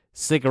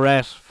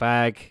 cigarette,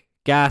 fag,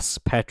 gas,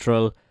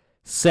 petrol,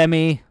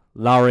 semi,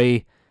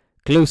 lorry,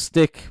 glue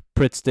stick,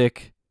 Pritt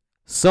stick,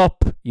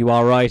 sup, you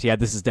alright? Yeah,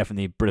 this is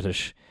definitely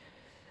British.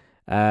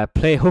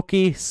 Play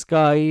hooky,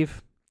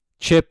 skive,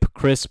 chip,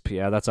 crisp,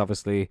 yeah, that's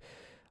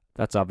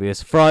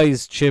obvious.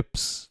 Fries,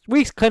 chips,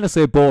 we kind of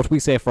say both, we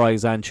say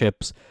fries and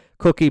chips.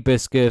 Cookie,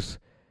 biscuit,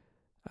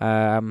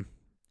 yeah,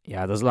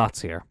 there's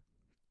lots here.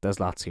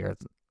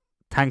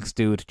 Thanks,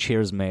 dude.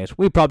 Cheers, mate.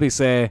 We'd probably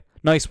say,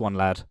 nice one,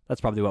 lad. That's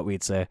probably what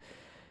we'd say.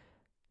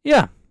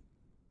 Yeah.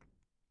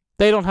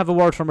 They don't have a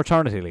word for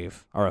maternity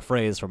leave, or a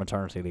phrase for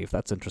maternity leave.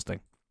 That's interesting.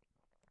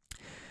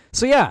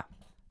 So yeah,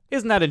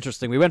 isn't that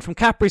interesting? We went from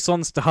Capri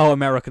Suns to how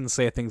Americans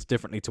say things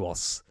differently to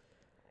us.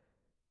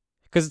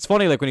 Because it's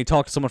funny, like, when you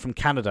talk to someone from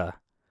Canada,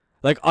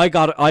 like, I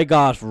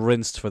got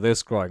rinsed for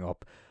this growing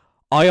up.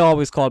 I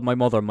always called my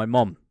mother my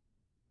mum.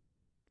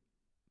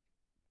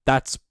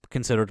 That's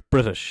considered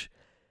British.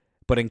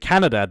 But in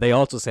Canada, they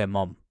also say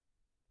mum.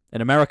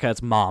 In America,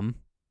 it's mom.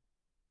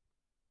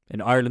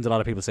 In Ireland, a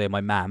lot of people say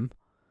my mam.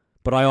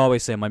 But I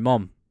always say my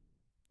mum.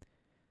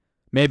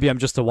 Maybe I'm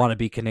just a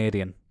wannabe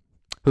Canadian.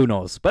 Who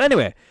knows? But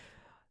anyway,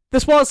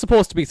 this was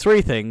supposed to be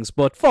 3 things,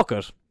 but fuck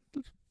it.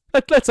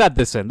 Let's add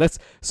this in.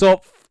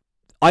 So,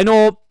 I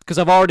know, because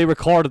I've already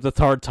recorded the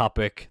 3rd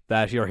topic,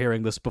 that you're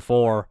hearing this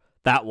before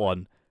that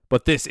one.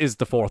 But this is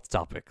the 4th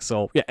topic.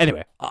 So, yeah,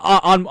 anyway,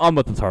 on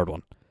with the 3rd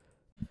one.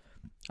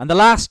 And the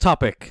last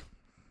topic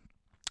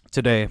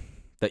today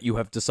that you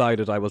have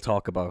decided I will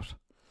talk about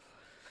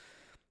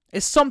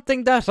is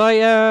something that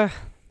I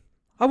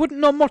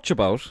wouldn't know much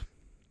about.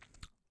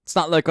 It's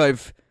not like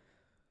I've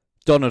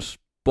done it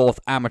both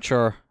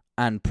amateur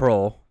and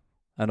pro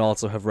and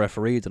also have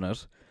refereed in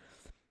it.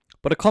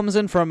 But it comes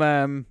in from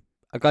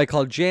a guy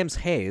called James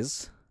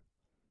Hayes,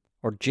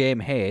 or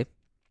James Hay.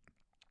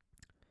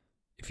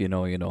 If you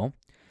know, you know.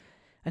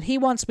 And he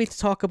wants me to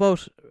talk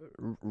about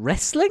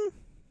wrestling?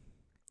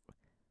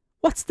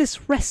 What's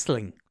this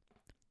wrestling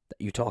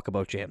that you talk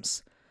about,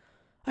 James?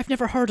 I've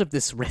never heard of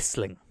this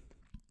wrestling.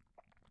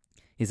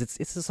 Is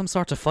it some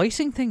sort of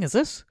fighting thing, is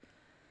it?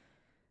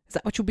 Is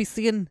that what you'll be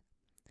seeing?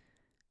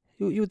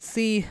 You would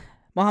see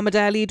Muhammad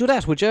Ali do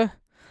that, would you?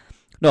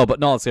 No, but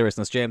in all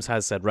seriousness, James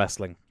has said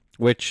wrestling,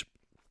 which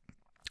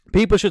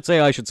people should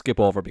say I should skip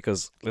over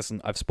because, listen,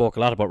 I've spoke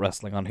a lot about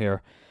wrestling on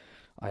here.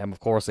 I am, of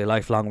course, a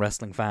lifelong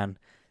wrestling fan,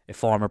 a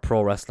former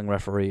pro wrestling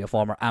referee, a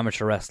former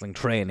amateur wrestling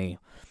trainee.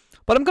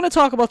 But I'm going to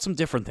talk about some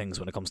different things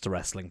when it comes to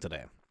wrestling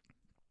today.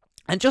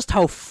 And just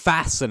how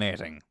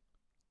fascinating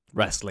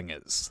wrestling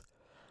is.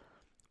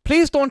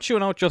 Please don't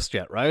tune out just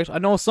yet, right? I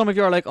know some of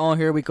you are like, oh,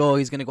 here we go,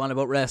 he's going to go on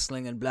about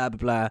wrestling and blah, blah,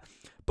 blah.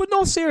 But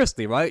no,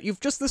 seriously, right? You've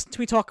just listened to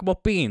me talk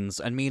about beans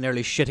and me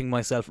nearly shitting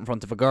myself in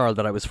front of a girl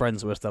that I was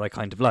friends with that I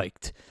kind of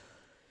liked.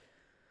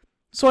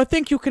 So I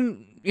think you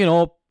can,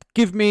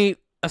 give me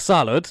a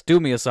solid, do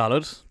me a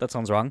solid, that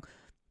sounds wrong,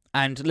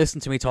 and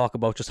listen to me talk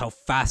about just how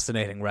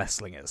fascinating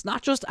wrestling is.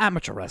 Not just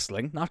amateur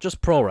wrestling, not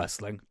just pro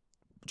wrestling,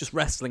 just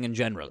wrestling in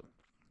general.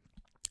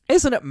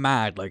 Isn't it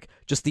mad,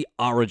 just the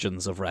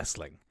origins of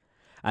wrestling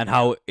and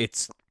how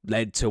it's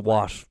led to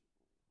what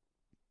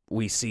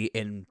we see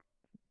in,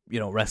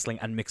 wrestling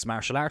and mixed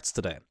martial arts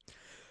today?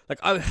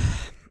 I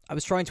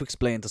was trying to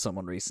explain to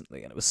someone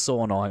recently, and it was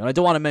so annoying, and I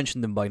don't want to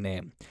mention them by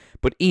name,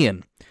 but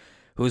Ian,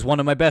 who is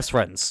one of my best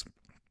friends,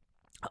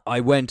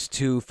 I went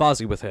to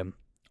Fozzy with him.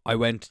 We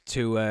went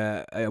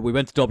to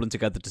Dublin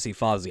together to see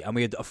Fozzy, and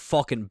we had a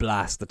fucking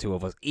blast, the two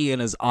of us. Ian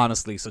is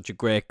honestly such a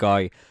great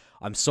guy.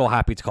 I'm so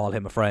happy to call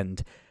him a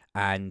friend,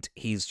 and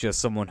he's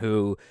just someone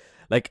who,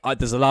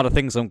 there's a lot of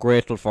things I'm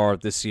grateful for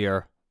this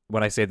year.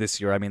 When I say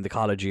this year, I mean the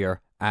college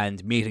year,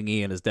 and meeting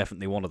Ian is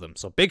definitely one of them.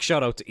 So big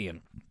shout out to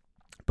Ian.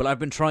 But I've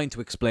been trying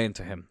to explain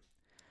to him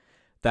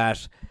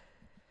that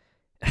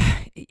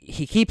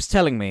he keeps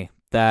telling me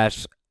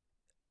that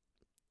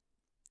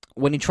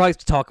when he tries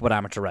to talk about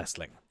amateur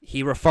wrestling,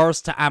 he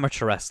refers to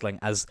amateur wrestling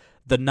as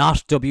the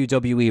not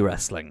WWE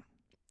wrestling.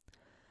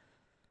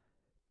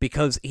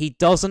 Because he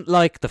doesn't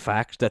like the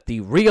fact that the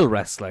real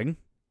wrestling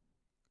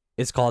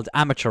is called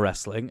amateur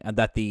wrestling and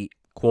that the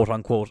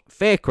quote-unquote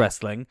fake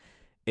wrestling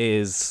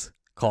is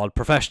called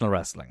professional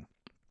wrestling.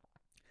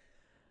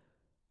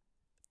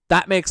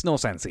 That makes no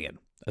sense, Ian.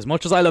 As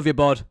much as I love you,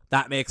 bud,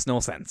 that makes no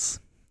sense.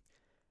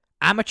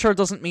 Amateur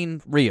doesn't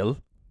mean real.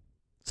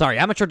 Sorry,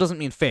 amateur doesn't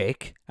mean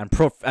fake, and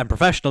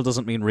professional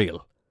doesn't mean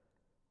real.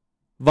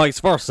 Vice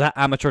versa,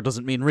 amateur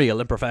doesn't mean real,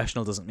 and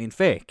professional doesn't mean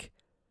fake.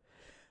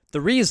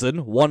 The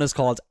reason one is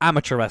called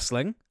amateur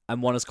wrestling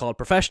and one is called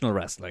professional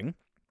wrestling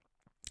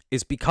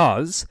is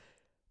because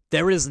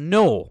there is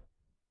no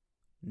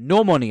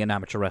money in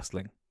amateur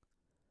wrestling.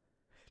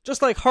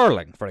 Just like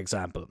hurling, for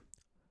example.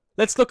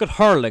 Let's look at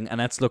hurling and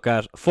let's look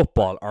at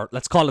football, or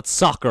let's call it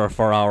soccer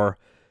for our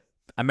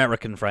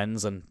American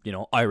friends and,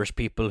 Irish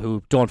people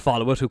who don't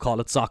follow it, who call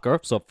it soccer.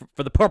 So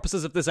for the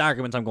purposes of this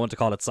argument, I'm going to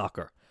call it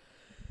soccer.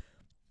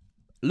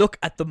 Look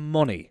at the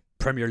money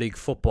Premier League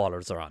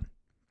footballers are on.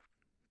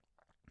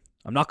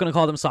 I'm not going to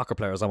call them soccer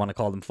players, I want to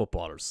call them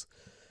footballers.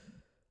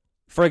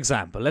 For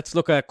example, let's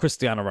look at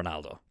Cristiano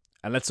Ronaldo.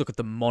 And let's look at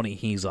the money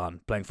he's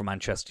on playing for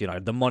Manchester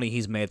United. The money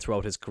he's made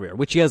throughout his career.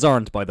 Which he has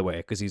earned, by the way.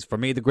 Because he's, for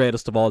me, the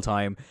greatest of all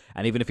time.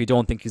 And even if you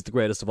don't think he's the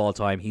greatest of all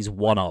time, he's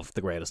one of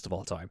the greatest of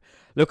all time.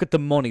 Look at the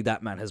money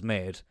that man has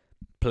made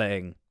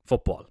playing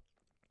football.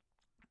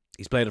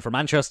 He's played it for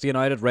Manchester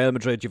United, Real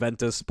Madrid,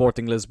 Juventus,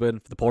 Sporting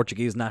Lisbon, the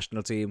Portuguese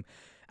national team.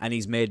 And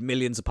he's made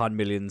millions upon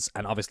millions.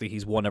 And obviously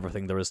he's won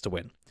everything there is to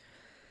win.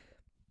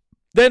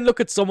 Then look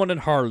at someone in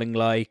hurling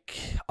like,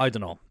 I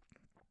don't know.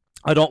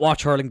 I don't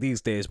watch hurling these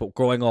days, but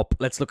growing up,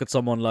 let's look at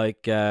someone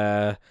like,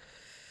 oh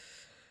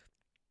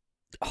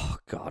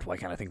God, why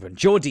can't I think of him?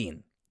 Joe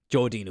Dean,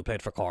 who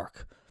played for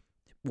Cork.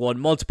 Won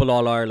multiple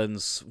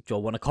All-Irelands,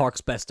 one of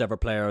Cork's best ever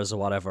players or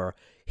whatever.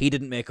 He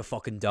didn't make a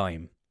fucking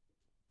dime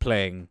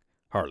playing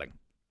hurling.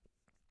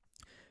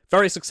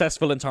 Very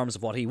successful in terms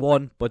of what he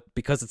won, but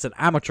because it's an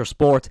amateur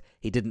sport,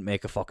 he didn't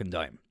make a fucking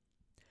dime.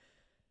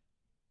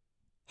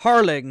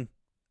 Hurling,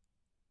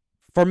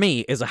 for me,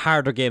 is a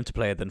harder game to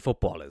play than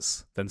football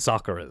is, than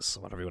soccer is,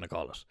 whatever you want to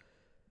call it.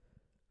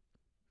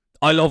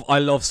 I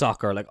love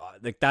soccer. Like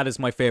that is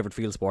my favourite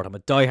field sport. I'm a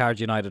diehard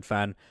United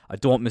fan. I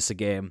don't miss a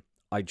game.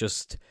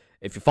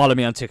 If you follow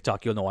me on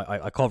TikTok, you'll know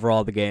I cover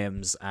all the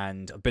games,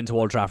 and I've been to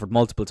Old Trafford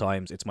multiple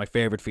times. It's my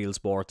favourite field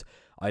sport.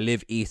 I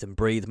live, eat and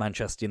breathe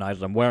Manchester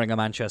United. I'm wearing a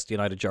Manchester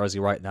United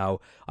jersey right now.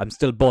 I'm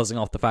still buzzing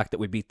off the fact that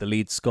we beat the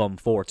Leeds scum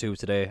 4-2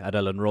 today at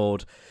Ellen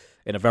Road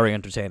in a very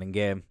entertaining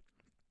game.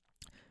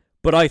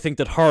 But I think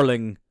that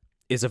hurling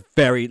is a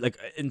very,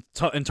 in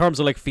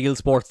terms of field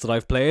sports that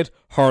I've played,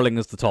 hurling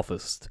is the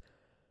toughest.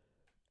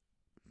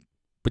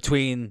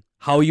 Between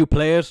how you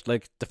play it,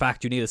 the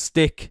fact you need a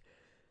stick,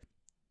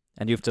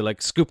 and you have to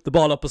scoop the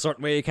ball up a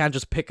certain way, you can't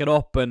just pick it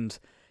up, and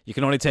you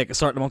can only take a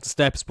certain amount of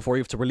steps before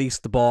you have to release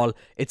the ball.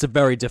 It's a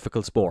very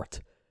difficult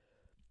sport.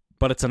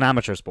 But it's an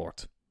amateur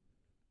sport.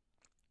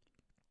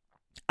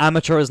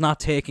 Amateur is not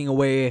taking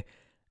away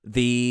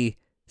the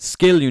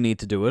skill you need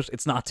to do it.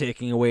 It's not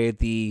taking away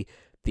the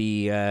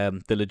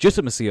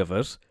legitimacy of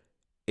it.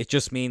 It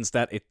just means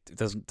that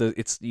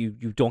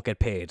you don't get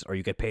paid, or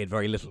you get paid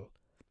very little.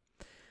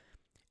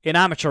 In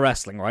amateur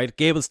wrestling, right?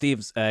 Gable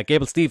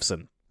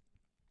Steveson,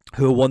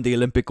 who won the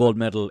Olympic gold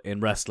medal in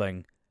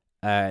wrestling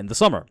in the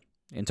summer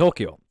in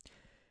Tokyo,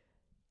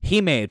 he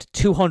made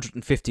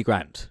 250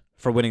 grand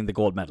for winning the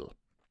gold medal.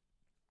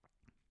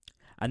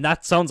 And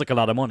that sounds like a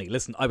lot of money.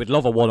 Listen, I would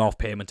love a one-off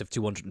payment of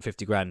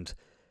 250 grand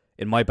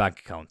in my bank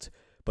account,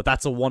 but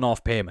that's a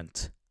one-off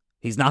payment.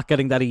 He's not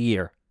getting that a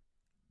year.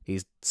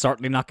 He's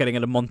certainly not getting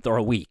it a month or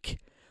a week.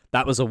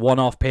 That was a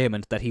one-off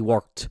payment that he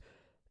worked.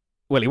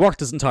 Well, he worked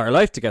his entire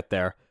life to get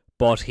there,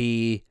 but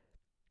he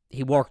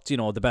worked,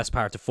 the best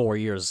part of 4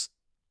 years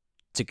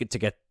to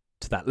get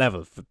to that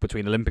level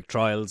between Olympic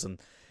trials and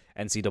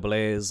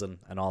NCAAs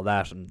and all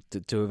that, and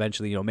to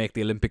eventually, make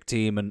the Olympic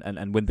team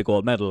and win the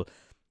gold medal.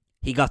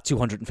 He got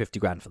 250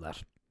 grand for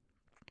that.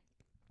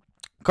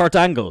 Kurt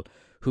Angle,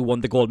 who won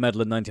the gold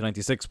medal in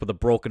 1996 with a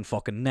broken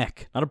fucking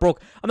neck. I'm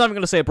not even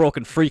going to say a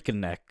broken freaking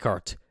neck,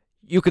 Kurt.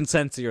 You can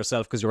censor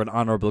yourself because you're an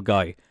honourable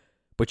guy.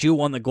 But you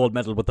won the gold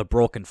medal with a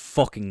broken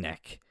fucking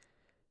neck.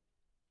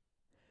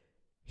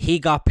 He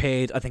got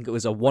paid, I think it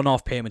was a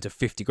one-off payment of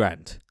 50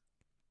 grand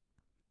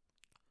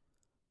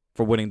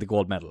for winning the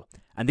gold medal.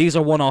 And these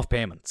are one-off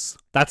payments.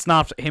 That's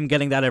not him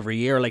getting that every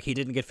year. Like, he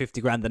didn't get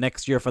 50 grand the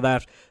next year for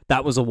that.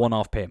 That was a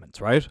one-off payment,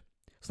 right?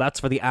 So that's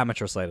for the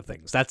amateur side of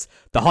things. That's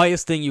the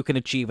highest thing you can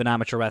achieve in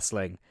amateur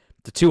wrestling.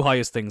 The two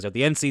highest things are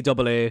the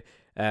NCAA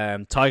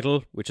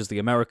title, which is the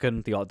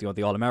American, the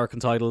All-American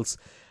titles,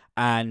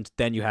 and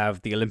then you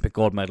have the Olympic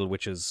gold medal,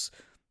 which is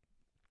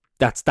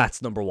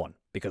that's number one,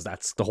 because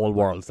that's the whole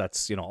world.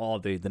 That's all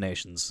the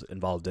nations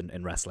involved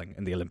in wrestling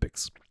in the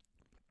Olympics.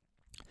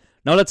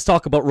 Now let's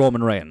talk about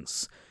Roman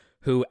Reigns,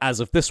 who, as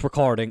of this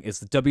recording, is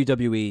the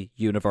WWE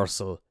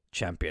Universal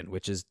Champion,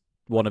 which is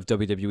one of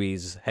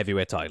WWE's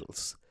heavyweight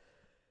titles.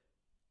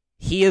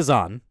 He is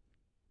on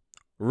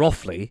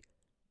roughly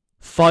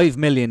 $5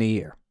 million a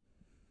year.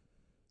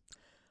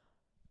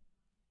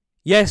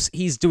 Yes,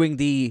 he's doing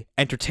the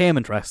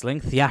entertainment wrestling,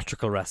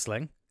 theatrical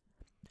wrestling,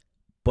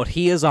 but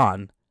he is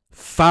on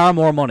far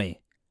more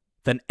money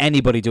than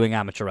anybody doing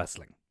amateur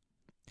wrestling.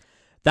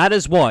 That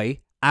is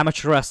why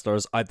amateur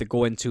wrestlers either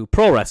go into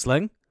pro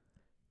wrestling,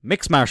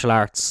 mixed martial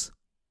arts,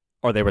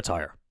 or they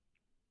retire.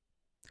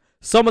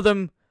 Some of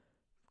them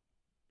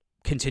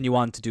continue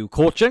on to do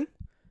coaching,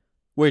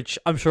 which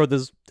I'm sure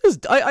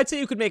I'd say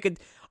you could make it.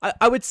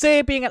 I would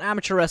say being an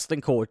amateur wrestling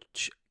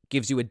coach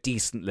gives you a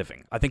decent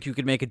living. I think you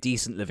could make a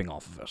decent living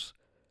off of it.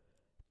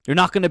 You're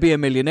not going to be a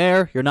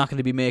millionaire. You're not going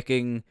to be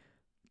making,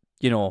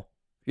 you're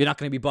not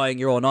going to be buying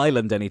your own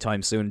island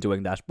anytime soon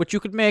doing that. But you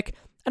could make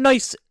a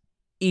nice,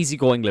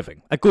 easygoing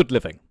living, a good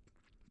living.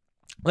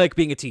 Like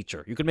being a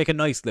teacher. You could make a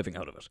nice living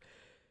out of it.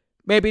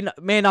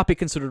 May not be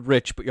considered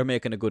rich, but you're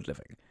making a good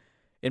living.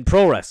 In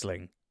pro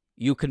wrestling,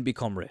 you can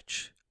become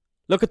rich.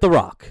 Look at The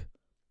Rock.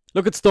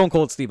 Look at Stone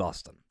Cold Steve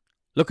Austin.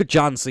 Look at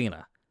John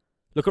Cena.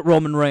 Look at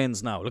Roman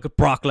Reigns now. Look at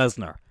Brock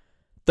Lesnar.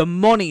 The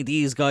money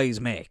these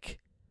guys make.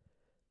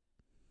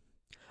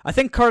 I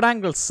think Kurt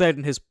Angle said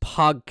in his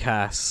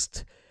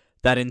podcast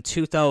that in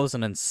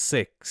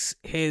 2006,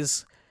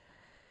 his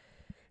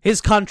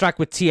contract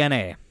with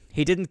TNA,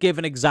 he didn't give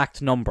an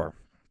exact number,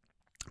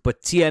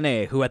 but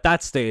TNA, who at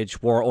that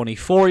stage were only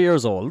 4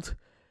 years old,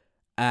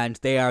 and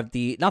they are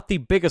not the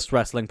biggest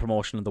wrestling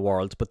promotion in the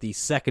world, but the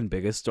second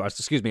biggest,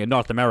 in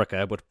North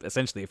America, but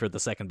essentially if you're the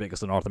second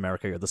biggest in North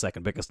America, you're the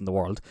second biggest in the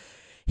world.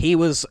 He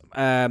was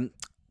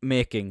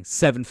making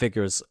 7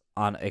 figures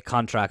on a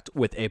contract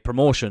with a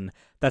promotion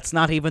that's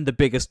not even the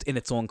biggest in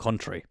its own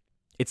country.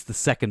 It's the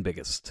second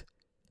biggest.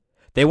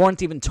 They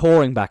weren't even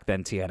touring back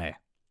then, TNA.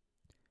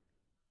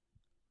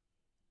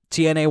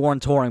 TNA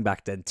weren't touring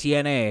back then.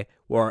 TNA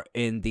were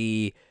in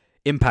the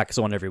Impact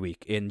Zone every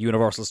week in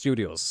Universal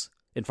Studios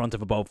in front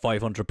of about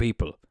 500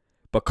 people.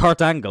 But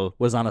Kurt Angle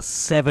was on a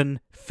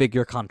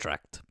 7-figure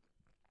contract.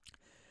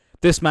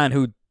 This man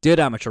who did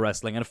amateur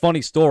wrestling, and a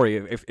funny story,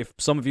 if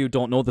some of you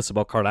don't know this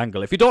about Kurt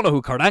Angle, if you don't know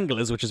who Kurt Angle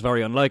is, which is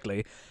very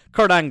unlikely,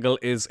 Kurt Angle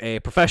is a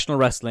professional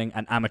wrestling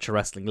and amateur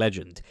wrestling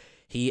legend.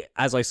 He,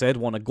 as I said,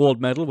 won a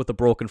gold medal with a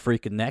broken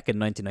freaking neck in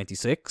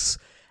 1996,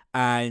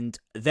 and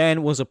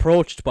then was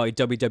approached by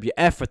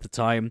WWF at the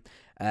time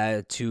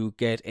to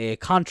get a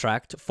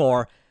contract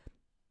for,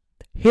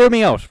 hear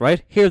me out,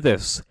 right? Hear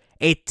this.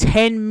 A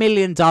 $10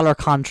 million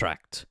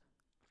contract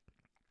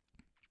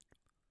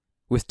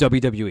with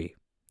WWF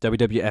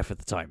at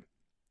the time.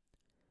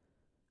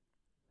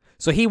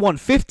 So he won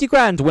 50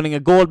 grand winning a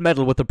gold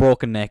medal with a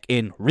broken neck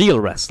in real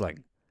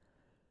wrestling.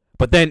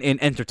 But then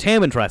in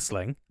entertainment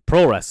wrestling,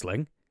 pro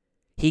wrestling,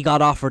 he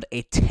got offered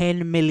a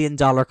 $10 million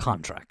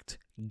contract.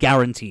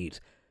 Guaranteed.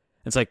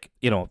 It's like,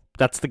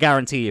 that's the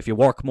guarantee. If you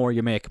work more,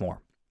 you make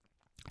more.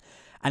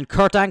 And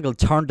Kurt Angle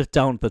turned it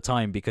down at the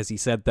time because he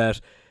said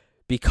that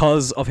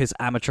because of his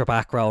amateur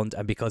background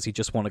and because he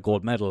just won a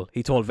gold medal,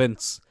 he told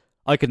Vince,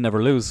 I could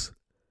never lose.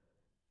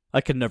 I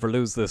can never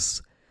lose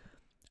this.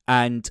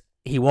 And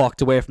he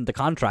walked away from the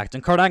contract.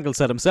 And Kurt Angle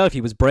said himself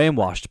he was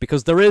brainwashed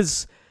because there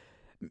is,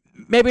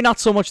 maybe not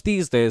so much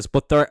these days,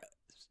 but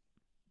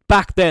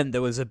back then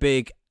there was a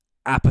big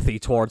apathy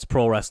towards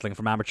pro wrestling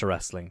from amateur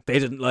wrestling. They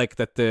didn't like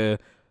that the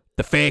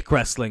fake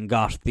wrestling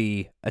got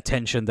the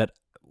attention that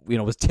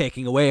was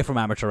taking away from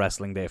amateur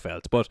wrestling, they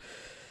felt. But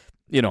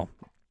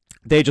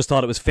They just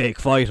thought it was fake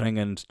fighting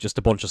and just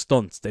a bunch of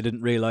stunts. They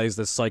didn't realize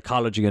there's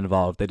psychology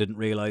involved. They didn't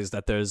realize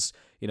that there's,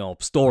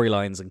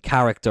 storylines and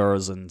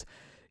characters, and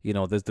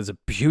there's a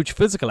huge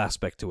physical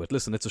aspect to it.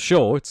 Listen, it's a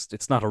show.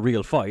 It's not a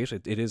real fight.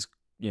 It is,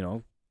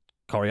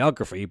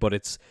 choreography, but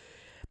it's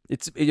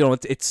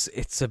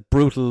a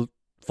brutal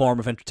form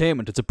of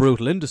entertainment. It's a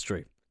brutal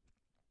industry,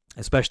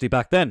 especially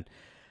back then.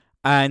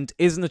 And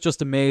isn't it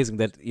just amazing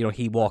that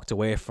he walked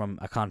away from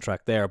a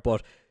contract there,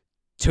 but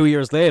 2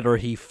 years later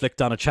he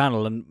flicked on a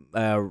channel and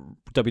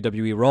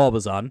WWE Raw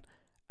was on,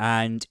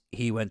 and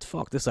he went,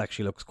 fuck, this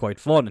actually looks quite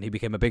fun, and he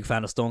became a big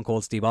fan of Stone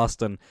Cold Steve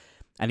Austin,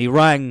 and he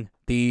rang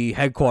the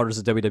headquarters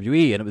of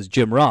WWE, and it was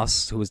Jim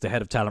Ross, who was the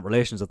head of talent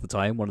relations at the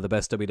time, one of the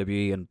best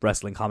WWE and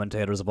wrestling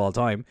commentators of all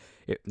time,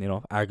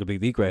 arguably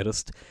the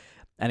greatest.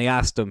 And he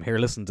asked him, here,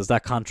 listen, is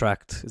that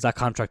contract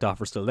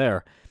offer still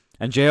there?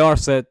 And JR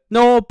said,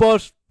 no,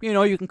 but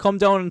you can come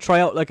down and try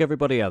out like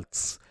everybody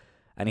else.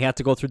 And he had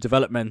to go through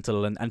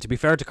developmental, and to be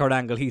fair to Kurt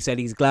Angle, he said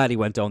he's glad he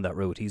went down that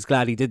route. He's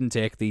glad he didn't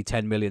take the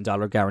 $10 million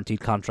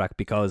guaranteed contract,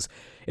 because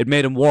it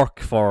made him work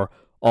for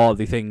all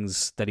the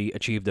things that he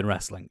achieved in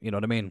wrestling. You know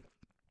what I mean?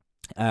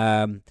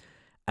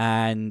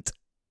 And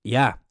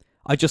yeah,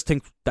 I just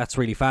think that's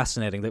really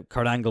fascinating that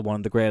Kurt Angle, one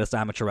of the greatest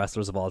amateur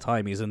wrestlers of all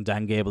time, he's in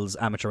Dan Gable's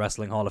Amateur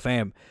Wrestling Hall of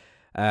Fame.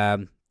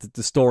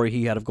 The story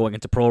he had of going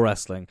into pro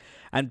wrestling,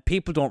 and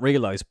people don't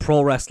realize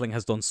pro wrestling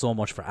has done so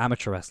much for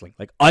amateur wrestling.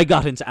 Like, I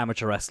got into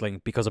amateur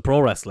wrestling because of pro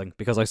wrestling,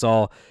 because I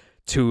saw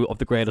two of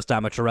the greatest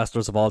amateur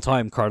wrestlers of all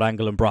time, Kurt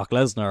Angle and Brock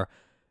Lesnar,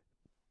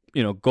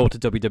 go to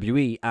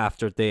WWE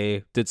after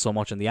they did so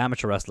much in the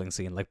amateur wrestling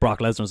scene. Like, Brock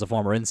Lesnar is a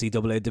former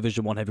NCAA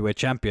Division I heavyweight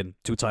champion,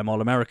 2-time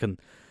All-American,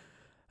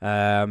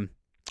 and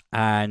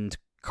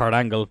Kurt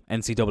Angle,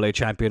 NCAA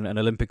champion and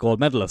Olympic gold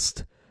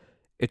medalist.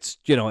 It's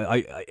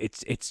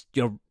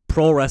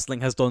pro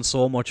wrestling has done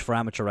so much for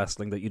amateur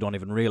wrestling that you don't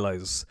even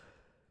realize.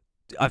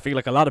 I feel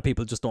like a lot of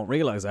people just don't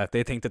realize that.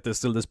 They think that there's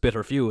still this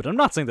bitter feud. I'm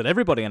not saying that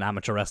everybody in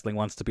amateur wrestling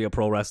wants to be a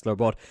pro wrestler,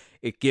 but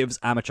it gives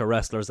amateur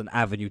wrestlers an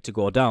avenue to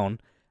go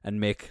down and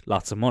make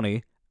lots of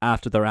money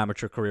after their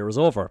amateur career is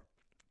over.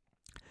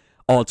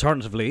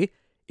 Alternatively,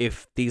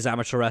 if these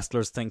amateur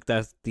wrestlers think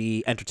that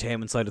the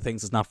entertainment side of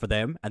things is not for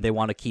them and they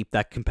want to keep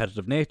that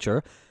competitive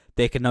nature,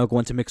 they can now go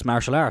into mixed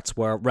martial arts,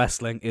 where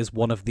wrestling is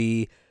one of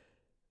the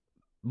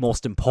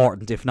most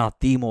important, if not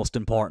the most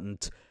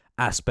important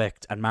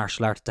aspect and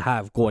martial art to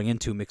have going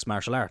into mixed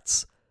martial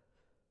arts.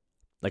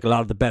 Like, a lot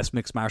of the best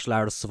mixed martial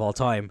artists of all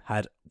time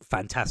had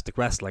fantastic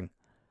wrestling.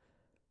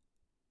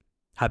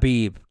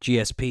 Habib,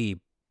 GSP,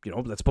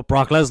 let's put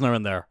Brock Lesnar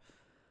in there.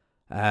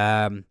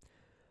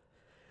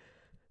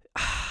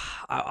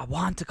 I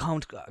want to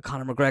count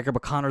Conor McGregor,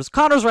 but Conor's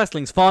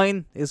wrestling's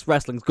fine. His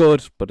wrestling's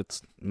good, but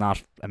it's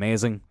not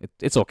amazing.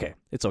 It's okay.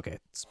 It's okay.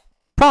 It's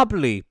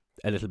probably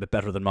a little bit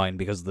better than mine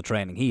because of the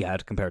training he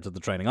had compared to the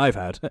training I've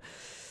had.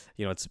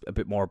 It's a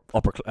bit more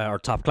upper or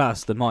top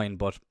class than mine,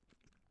 but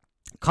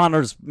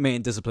Conor's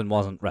main discipline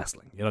wasn't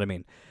wrestling. You know what I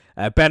mean?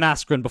 Ben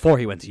Askren, before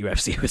he went to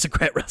UFC, was a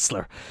great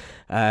wrestler.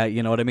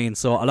 You know what I mean?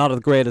 So a lot of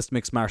the greatest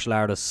mixed martial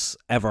artists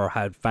ever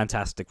had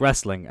fantastic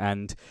wrestling.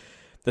 And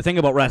the thing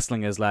about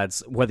wrestling is,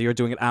 lads, whether you're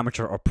doing it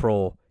amateur or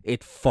pro, it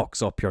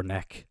fucks up your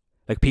neck.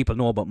 Like, people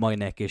know about my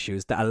neck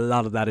issues. A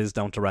lot of that is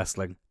down to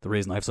wrestling. The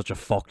reason I have such a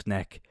fucked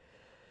neck.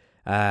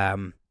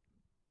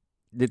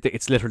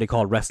 It's literally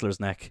called wrestler's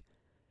neck.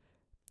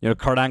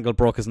 Kurt Angle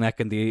broke his neck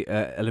in the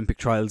Olympic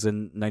trials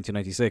in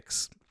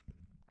 1996,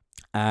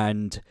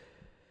 and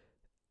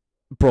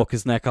broke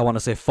his neck, I want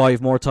to say,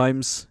 5 more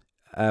times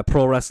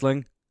pro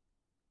wrestling,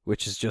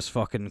 which is just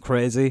fucking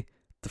crazy.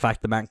 The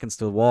fact the man can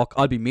still walk.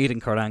 I'll be meeting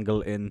Kurt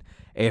Angle in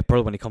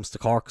April when he comes to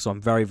Cork, so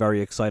I'm very,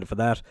 very excited for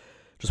that.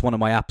 Just one of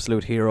my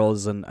absolute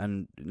heroes,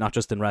 and not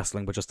just in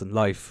wrestling, but just in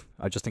life.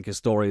 I just think his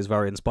story is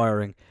very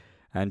inspiring,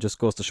 and just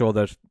goes to show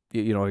that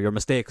your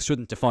mistakes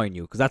shouldn't define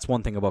you, because that's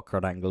one thing about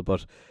Kurt Angle.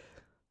 But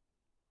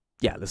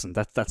yeah, listen,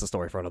 that's a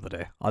story for another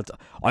day.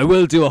 I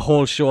will do a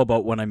whole show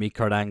about when I meet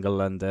Kurt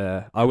Angle, and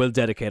I will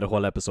dedicate a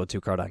whole episode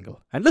to Kurt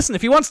Angle. And listen,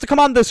 if he wants to come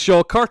on this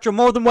show, Kurt, you're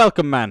more than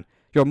welcome, man.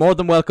 You're more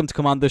than welcome to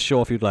come on this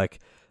show if you'd like.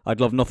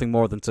 I'd love nothing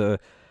more than to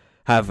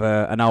have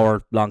an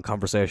hour-long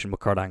conversation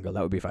with Kurt Angle.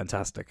 That would be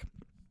fantastic.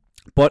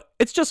 But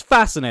it's just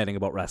fascinating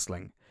about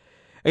wrestling.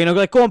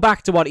 Like, going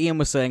back to what Ian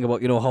was saying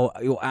about,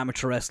 how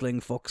amateur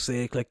wrestling, fuck's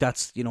sake, like,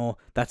 that's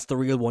the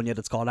real one, yet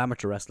it's called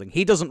amateur wrestling.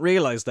 He doesn't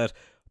realize that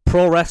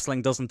pro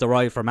wrestling doesn't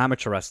derive from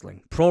amateur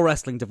wrestling. Pro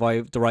wrestling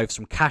derives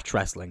from catch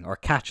wrestling, or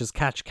catch as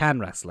catch can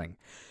wrestling,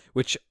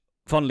 which,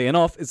 funnily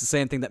enough, is the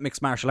same thing that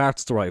mixed martial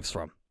arts derives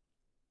from.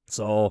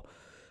 So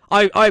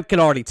I can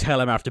already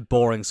tell I'm after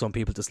boring some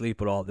people to sleep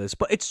with all this,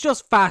 but it's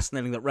just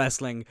fascinating that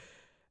wrestling,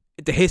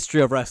 the history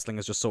of wrestling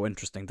is just so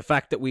interesting. The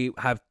fact that we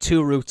have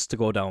 2 routes to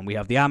go down. We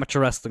have the amateur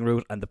wrestling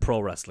route and the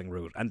pro wrestling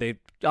route, and they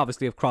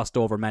obviously have crossed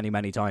over many,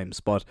 many times,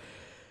 but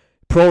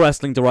pro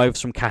wrestling derives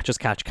from catch as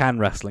catch can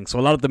wrestling. So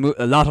a lot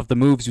of the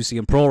moves you see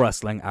in pro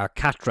wrestling are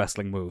catch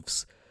wrestling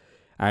moves.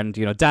 And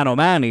Dan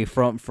O'Mahony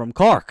from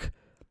Cork,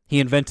 he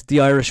invented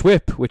the Irish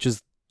whip, which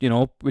is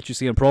which you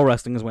see in pro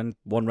wrestling is when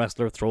one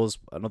wrestler throws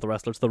another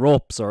wrestler to the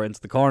ropes or into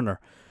the corner.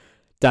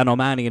 Dan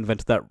O'Mahony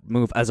invented that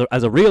move as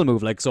a real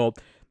move. Like, so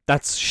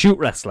that's shoot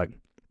wrestling.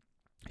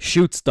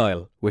 Shoot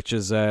style, which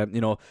is,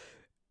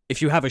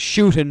 if you have a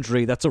shoot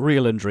injury, that's a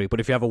real injury. But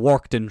if you have a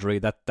worked injury,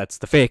 that's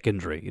the fake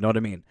injury. You know what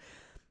I mean?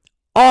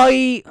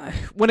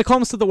 When it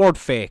comes to the word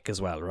fake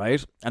as well,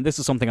 right? And this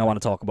is something I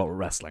want to talk about with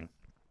wrestling.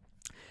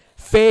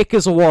 Fake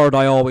is a word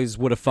I always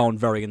would have found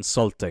very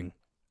insulting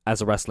as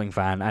a wrestling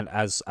fan and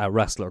as a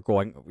wrestler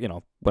going,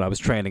 when I was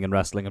training in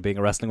wrestling and being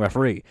a wrestling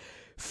referee.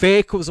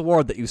 Fake was a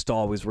word that used to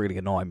always really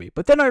annoy me.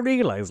 But then I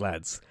realised,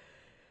 lads,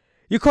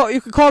 you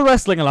could call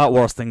wrestling a lot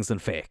worse things than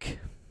fake.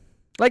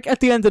 Like, at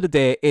the end of the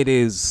day,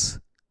 it's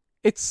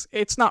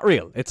not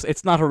real.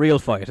 It's not a real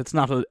fight. It's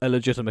not a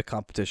legitimate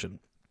competition.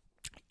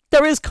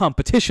 There is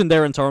competition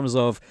there in terms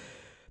of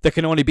there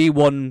can only be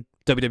one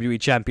WWE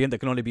champion, there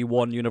can only be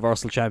one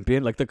Universal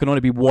champion, like there can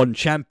only be one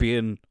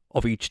champion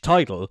of each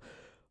title.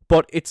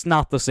 But it's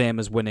not the same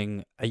as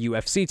winning a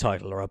UFC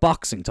title or a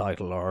boxing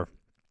title, or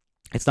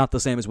it's not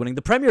the same as winning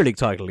the Premier League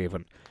title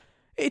even.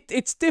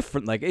 It's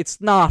different. Like, it's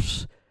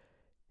not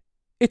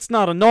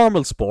a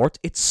normal sport.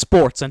 It's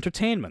sports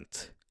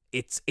entertainment.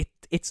 It's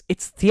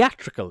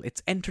theatrical.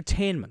 It's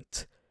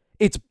entertainment.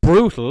 It's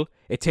brutal.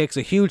 It takes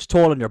a huge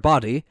toll on your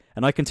body,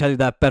 and I can tell you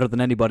that better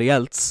than anybody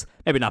else.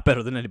 Maybe not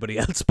better than anybody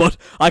else, but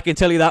I can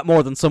tell you that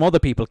more than some other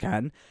people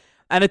can.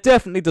 And it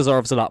definitely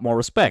deserves a lot more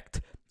respect.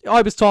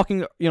 I was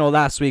talking,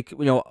 last week,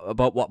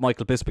 about what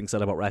Michael Bisping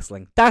said about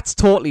wrestling. That's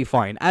totally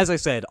fine. As I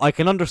said, I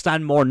can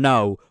understand more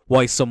now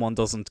why someone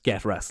doesn't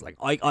get wrestling.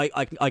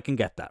 I can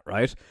get that,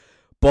 right?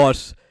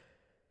 But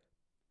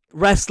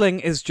wrestling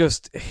is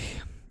just...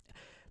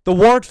 The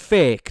word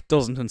fake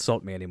doesn't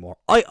insult me anymore.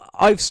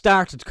 I've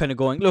started kind of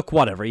going, look,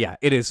 whatever, yeah,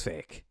 it is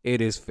fake.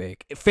 It is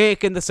fake.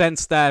 Fake in the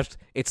sense that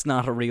it's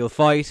not a real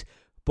fight,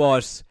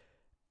 but...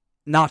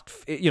 not,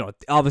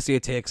 obviously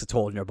it takes a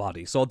toll on your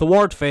body. So the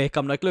word fake,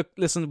 I'm like, look,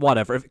 listen,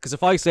 whatever. Because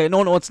if I say,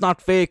 no, it's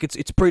not fake,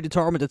 it's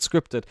predetermined, it's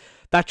scripted,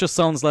 that just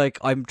sounds like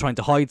I'm trying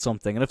to hide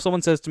something. And if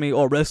someone says to me,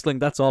 oh, wrestling,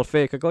 that's all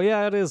fake, I go,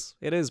 yeah, it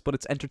is, but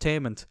it's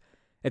entertainment.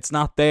 It's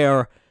not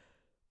there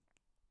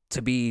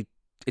to be,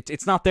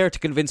 it's not there to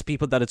convince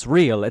people that it's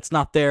real. It's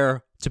not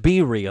there to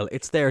be real.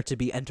 It's there to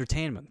be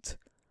entertainment.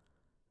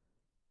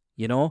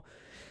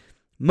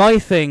 My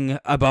thing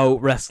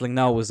about wrestling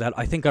now is that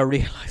I think I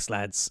realised,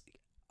 lads,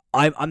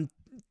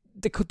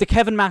 the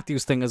Kevin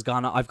Matthews thing has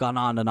gone. I've gone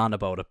on and on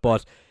about it,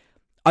 but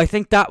I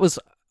think that was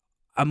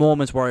a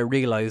moment where I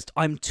realised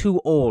I'm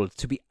too old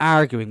to be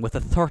arguing with a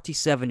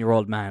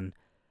 37-year-old man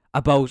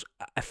about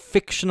a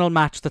fictional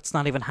match that's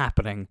not even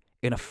happening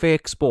in a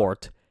fake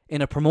sport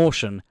in a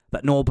promotion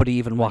that nobody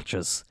even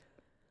watches.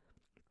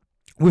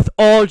 With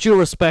all due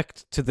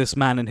respect to this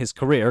man in his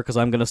career, because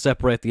I'm going to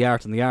separate the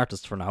art and the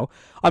artist for now,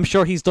 I'm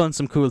sure he's done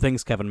some cool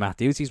things, Kevin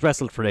Matthews. He's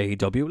wrestled for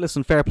AEW.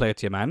 Listen, fair play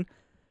to you, man.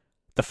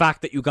 The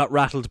fact that you got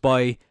rattled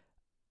by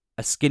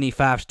a skinny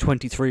fat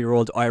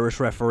 23-year-old Irish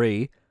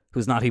referee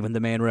who's not even the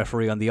main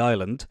referee on the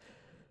island,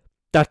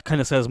 that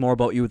kind of says more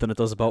about you than it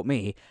does about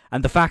me.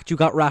 And the fact you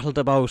got rattled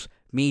about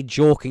me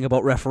joking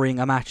about refereeing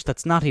a match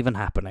that's not even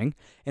happening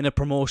in a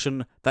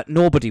promotion that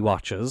nobody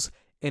watches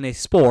in a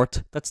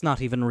sport that's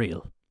not even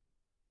real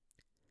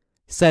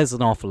says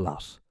an awful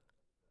lot.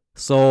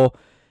 So,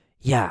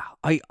 yeah,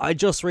 I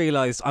just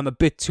realised I'm a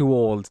bit too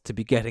old to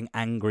be getting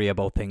angry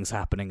about things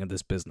happening in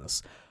this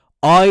business.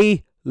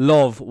 I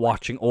love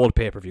watching old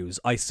pay-per-views.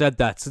 I said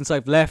that since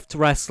I've left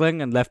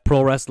wrestling and left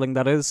pro wrestling,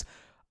 that is,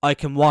 I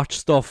can watch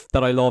stuff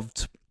that I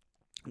loved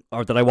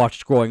or that I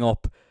watched growing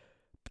up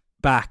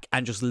back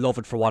and just love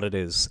it for what it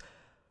is.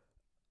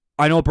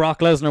 I know Brock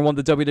Lesnar won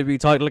the WWE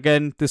title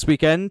again this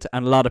weekend,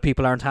 and a lot of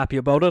people aren't happy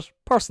about it.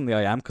 Personally,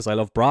 I am, because I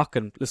love Brock,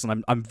 and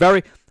listen, I'm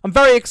very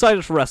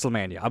excited for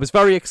WrestleMania. I was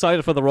very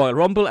excited for the Royal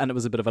Rumble, and it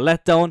was a bit of a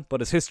letdown,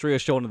 but as history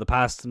has shown in the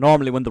past,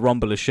 normally when the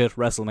Rumble is shit,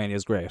 WrestleMania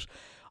is great.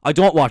 I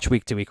don't watch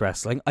week-to-week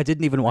wrestling. I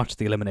didn't even watch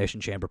the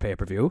Elimination Chamber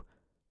pay-per-view.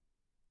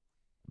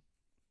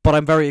 But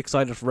I'm very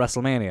excited for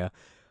WrestleMania.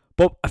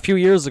 But a few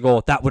years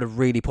ago, that would have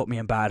really put me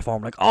in bad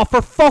form. Like, oh,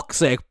 for fuck's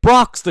sake,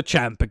 Brock's the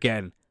champ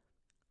again.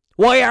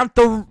 Why aren't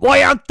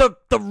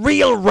the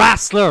real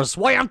wrestlers?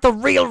 Why aren't the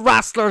real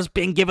wrestlers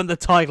being given the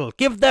title?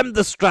 Give them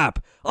the strap.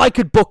 I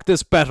could book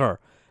this better.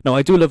 Now,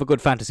 I do love a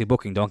good fantasy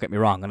booking, don't get me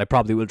wrong, and I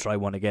probably will try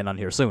one again on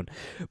here soon.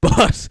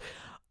 But,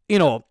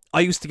 I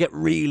used to get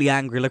really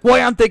angry. Like,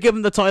 why aren't they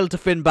giving the title to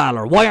Finn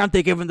Balor? Why aren't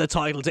they giving the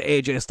title to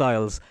AJ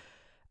Styles?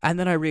 And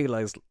then I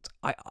realised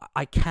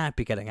I can't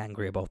be getting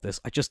angry about this.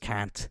 I just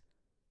can't.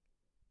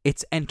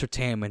 It's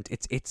entertainment.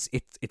 It's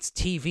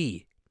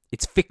TV.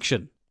 It's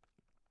fiction.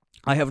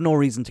 I have no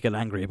reason to get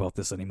angry about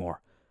this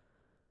anymore.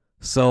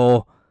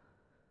 So,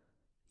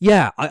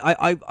 yeah,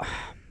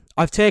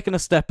 I've taken a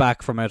step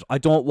back from it. I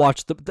don't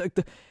watch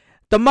the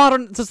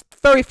modern... There's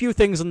very few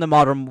things in the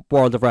modern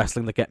world of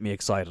wrestling that get me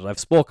excited. I've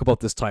spoke about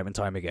this time and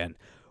time again.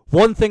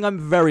 One thing I'm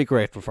very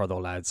grateful for, though,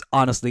 lads,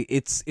 honestly,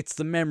 it's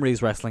the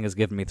memories wrestling has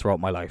given me throughout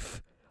my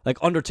life. Like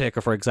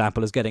Undertaker, for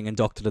example, is getting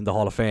inducted in the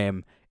Hall of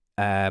Fame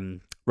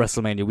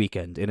WrestleMania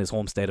weekend in his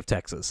home state of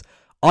Texas,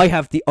 I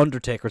have the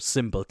Undertaker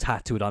symbol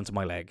tattooed onto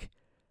my leg.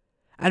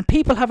 And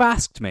people have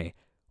asked me,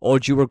 oh,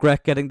 do you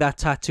regret getting that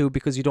tattoo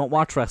because you don't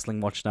watch wrestling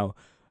much now?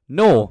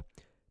 No,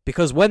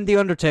 because when The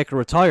Undertaker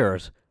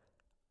retired,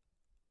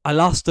 I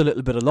lost a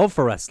little bit of love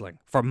for wrestling,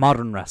 for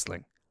modern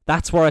wrestling.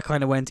 That's where I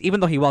kind of went, even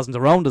though he wasn't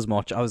around as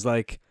much, I was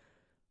like,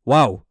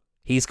 wow,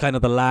 he's kind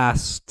of the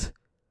last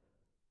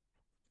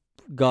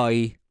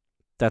guy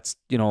that's,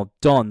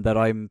 done that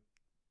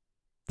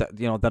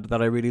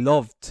that I really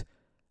loved,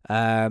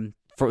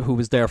 for who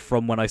was there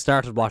from when I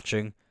started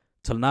watching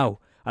till now.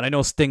 And I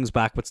know Sting's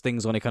back, but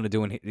Sting's only kind of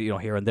doing,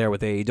 here and there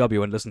with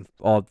AEW, and listen,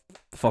 all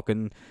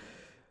fucking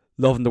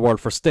loving the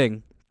world for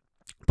Sting.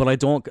 But I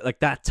don't, like,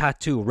 that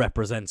tattoo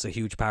represents a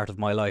huge part of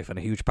my life and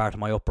a huge part of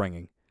my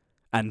upbringing.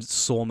 And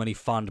so many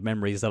fond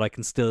memories that I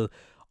can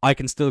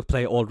still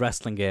play old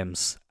wrestling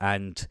games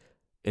and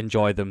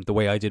enjoy them the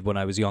way I did when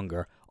I was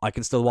younger. I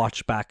can still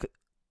watch back.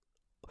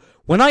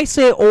 When I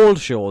say old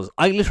shows,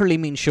 I literally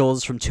mean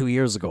shows from 2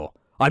 years ago.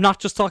 I'm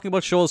not just talking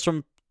about shows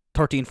from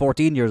 13,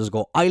 14 years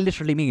ago. I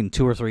literally mean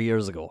 2 or 3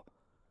 years ago.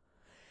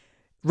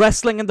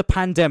 Wrestling in the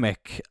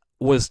pandemic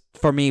was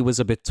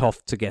a bit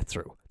tough to get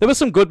through. There was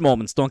some good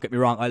moments, don't get me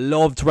wrong. I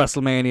loved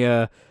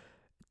WrestleMania.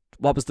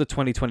 What was the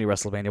 2020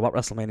 WrestleMania? What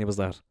WrestleMania was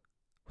that?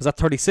 Was that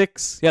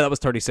 36? Yeah, that was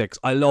 36.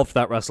 I loved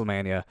that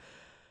WrestleMania.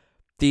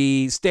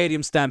 The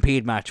Stadium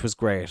Stampede match was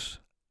great.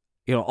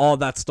 All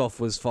that stuff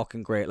was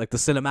fucking great. Like, the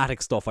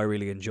cinematic stuff I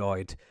really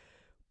enjoyed.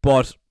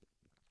 But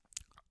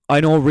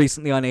I know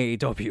recently on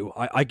AEW,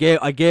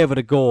 I gave it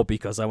a go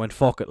because I went,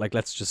 fuck it, like,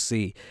 let's just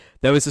see.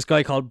 There was this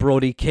guy called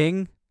Brody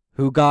King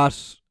who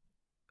debuted,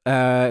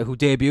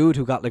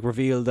 who got, like,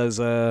 revealed as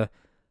a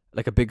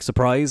big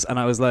surprise, and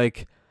I was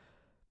like,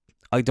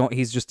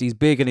 he's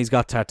big and he's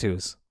got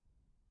tattoos.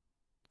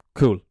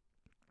 Cool.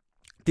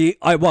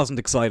 I wasn't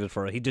excited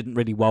for it. He didn't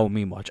really wow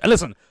me much. And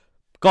listen,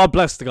 God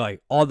bless the guy.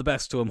 All the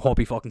best to him. Hope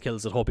he fucking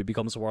kills it. Hope he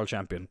becomes a world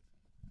champion.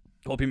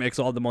 Hope he makes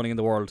all the money in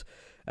the world,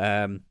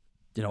 in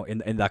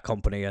that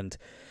company and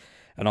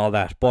all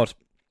that. But,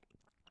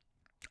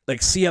 like,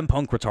 CM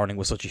Punk returning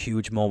was such a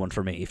huge moment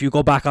for me. If you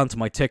go back onto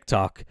my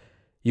TikTok,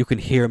 you can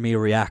hear me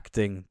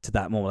reacting to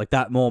that moment. Like,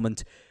 that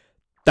moment,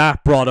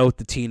 that brought out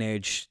the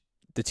teenager,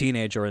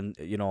 and,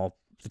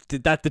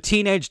 that the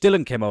teenage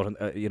Dylan came out,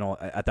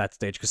 at that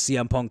stage, because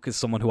CM Punk is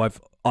someone who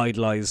I've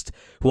idolized,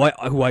 who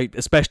I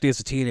especially as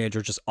a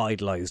teenager just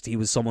idolized. He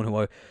was someone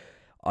who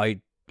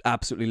I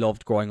absolutely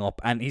loved growing up,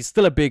 and he's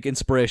still a big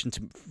inspiration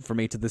for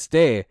me to this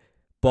day.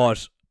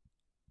 But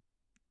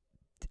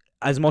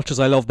as much as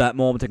I love that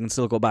moment, I can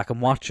still go back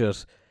and watch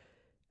it.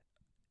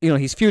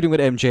 He's feuding with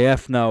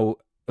MJF now,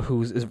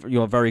 who's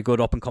a very good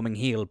up and coming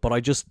heel,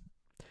 but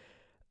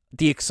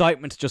the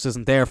excitement just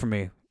isn't there for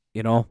me.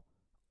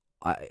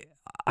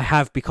 I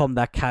have become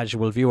that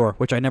casual viewer,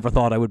 which I never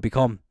thought I would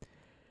become.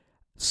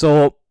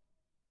 So,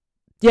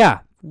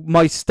 yeah,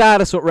 my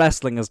status with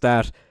wrestling is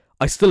that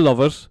I still love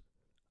it,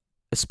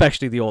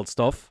 especially the old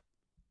stuff.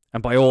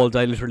 And by old,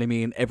 I literally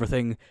mean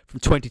everything from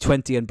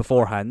 2020 and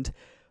beforehand.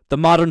 The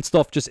modern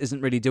stuff just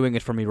isn't really doing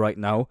it for me right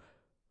now.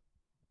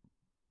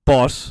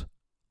 But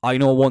I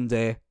know one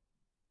day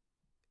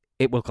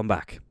it will come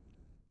back.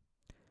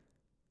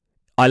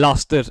 I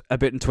lost it a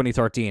bit in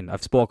 2013.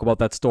 I've spoke about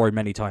that story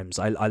many times.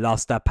 I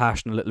lost that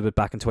passion a little bit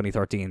back in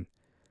 2013.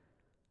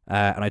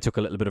 And I took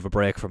a little bit of a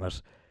break from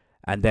it.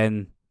 And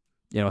then,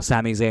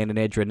 Sami Zayn and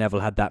Adrian Neville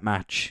had that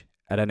match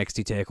at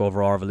NXT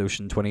TakeOver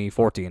Revolution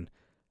 2014.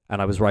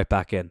 And I was right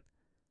back in.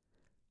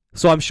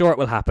 So I'm sure it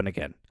will happen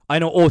again. I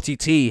know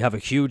OTT have a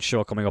huge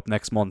show coming up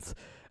next month,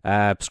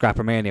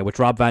 Scrappermania, which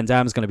Rob Van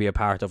Dam's going to be a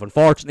part of.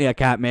 Unfortunately, I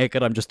can't make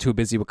it. I'm just too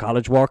busy with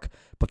college work.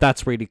 But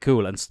that's really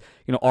cool. And,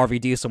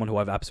 RVD is someone who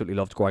I've absolutely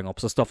loved growing up.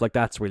 So stuff like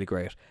that's really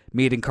great.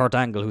 Meeting Kurt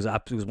Angle,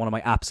 who's one of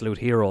my absolute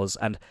heroes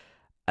and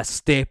a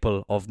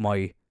staple of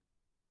my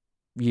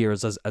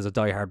years as a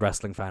diehard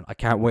wrestling fan. I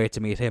can't wait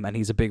to meet him. And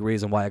he's a big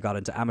reason why I got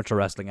into amateur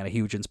wrestling and a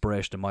huge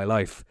inspiration in my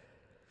life.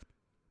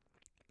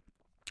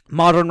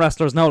 Modern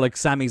wrestlers now, like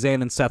Sami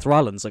Zayn and Seth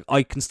Rollins, like,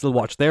 I can still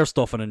watch their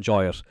stuff and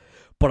enjoy it.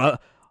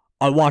 But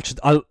I'll watch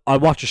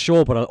a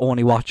show, but I'll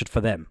only watch it for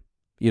them.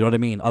 You know what I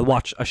mean? I'll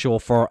watch a show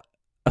for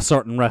a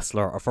certain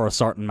wrestler or for a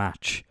certain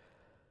match.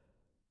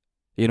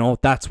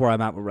 That's where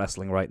I'm at with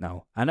wrestling right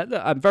now. And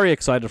I'm very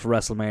excited for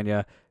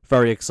WrestleMania.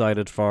 Very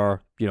excited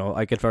for,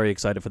 I get very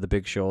excited for the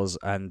big shows.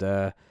 And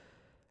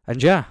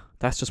yeah,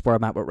 that's just where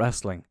I'm at with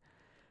wrestling.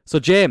 So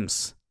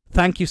James,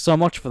 thank you so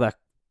much for that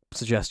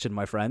suggestion,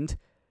 my friend.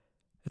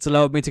 It's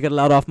allowed me to get a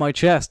lot off my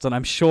chest, and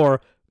I'm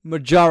sure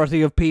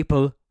majority of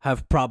people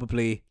have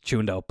probably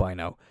tuned out by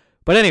now.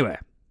 But anyway,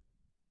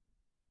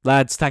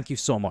 lads, thank you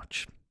so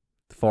much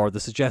for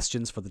the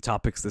suggestions for the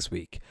topics this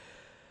week.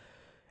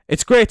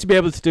 It's great to be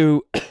able to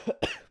do...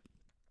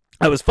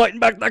 I was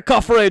fighting back that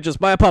cough for ages,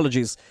 my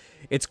apologies.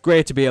 It's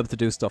great to be able to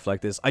do stuff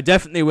like this. I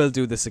definitely will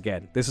do this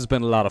again. This has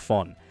been a lot of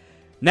fun.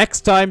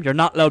 Next time, you're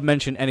not allowed to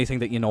mention anything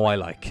that you know I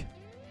like.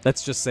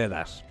 Let's just say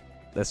that.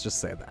 Let's just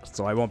say that.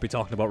 So I won't be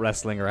talking about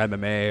wrestling or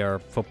MMA or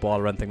football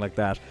or anything like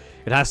that.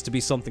 It has to be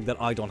something that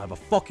I don't have a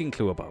fucking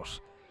clue about.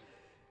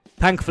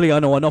 Thankfully, I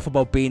know enough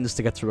about beans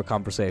to get through a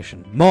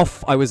conversation.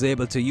 Muff, I was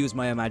able to use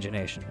my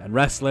imagination. And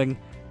wrestling,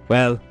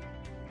 well,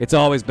 it's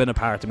always been a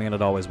part of me and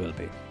it always will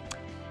be.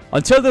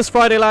 Until this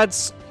Friday,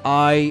 lads,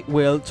 I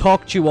will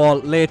talk to you all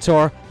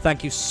later.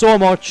 Thank you so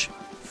much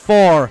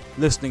for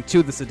listening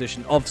to this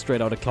edition of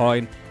Straight Outta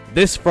Cloyne.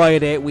 This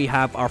Friday, we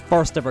have our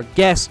first ever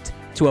guest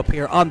to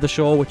appear on the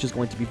show, which is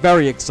going to be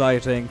very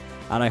exciting.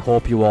 And I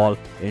hope you all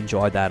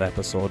enjoy that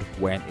episode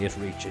when it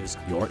reaches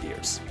your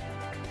ears.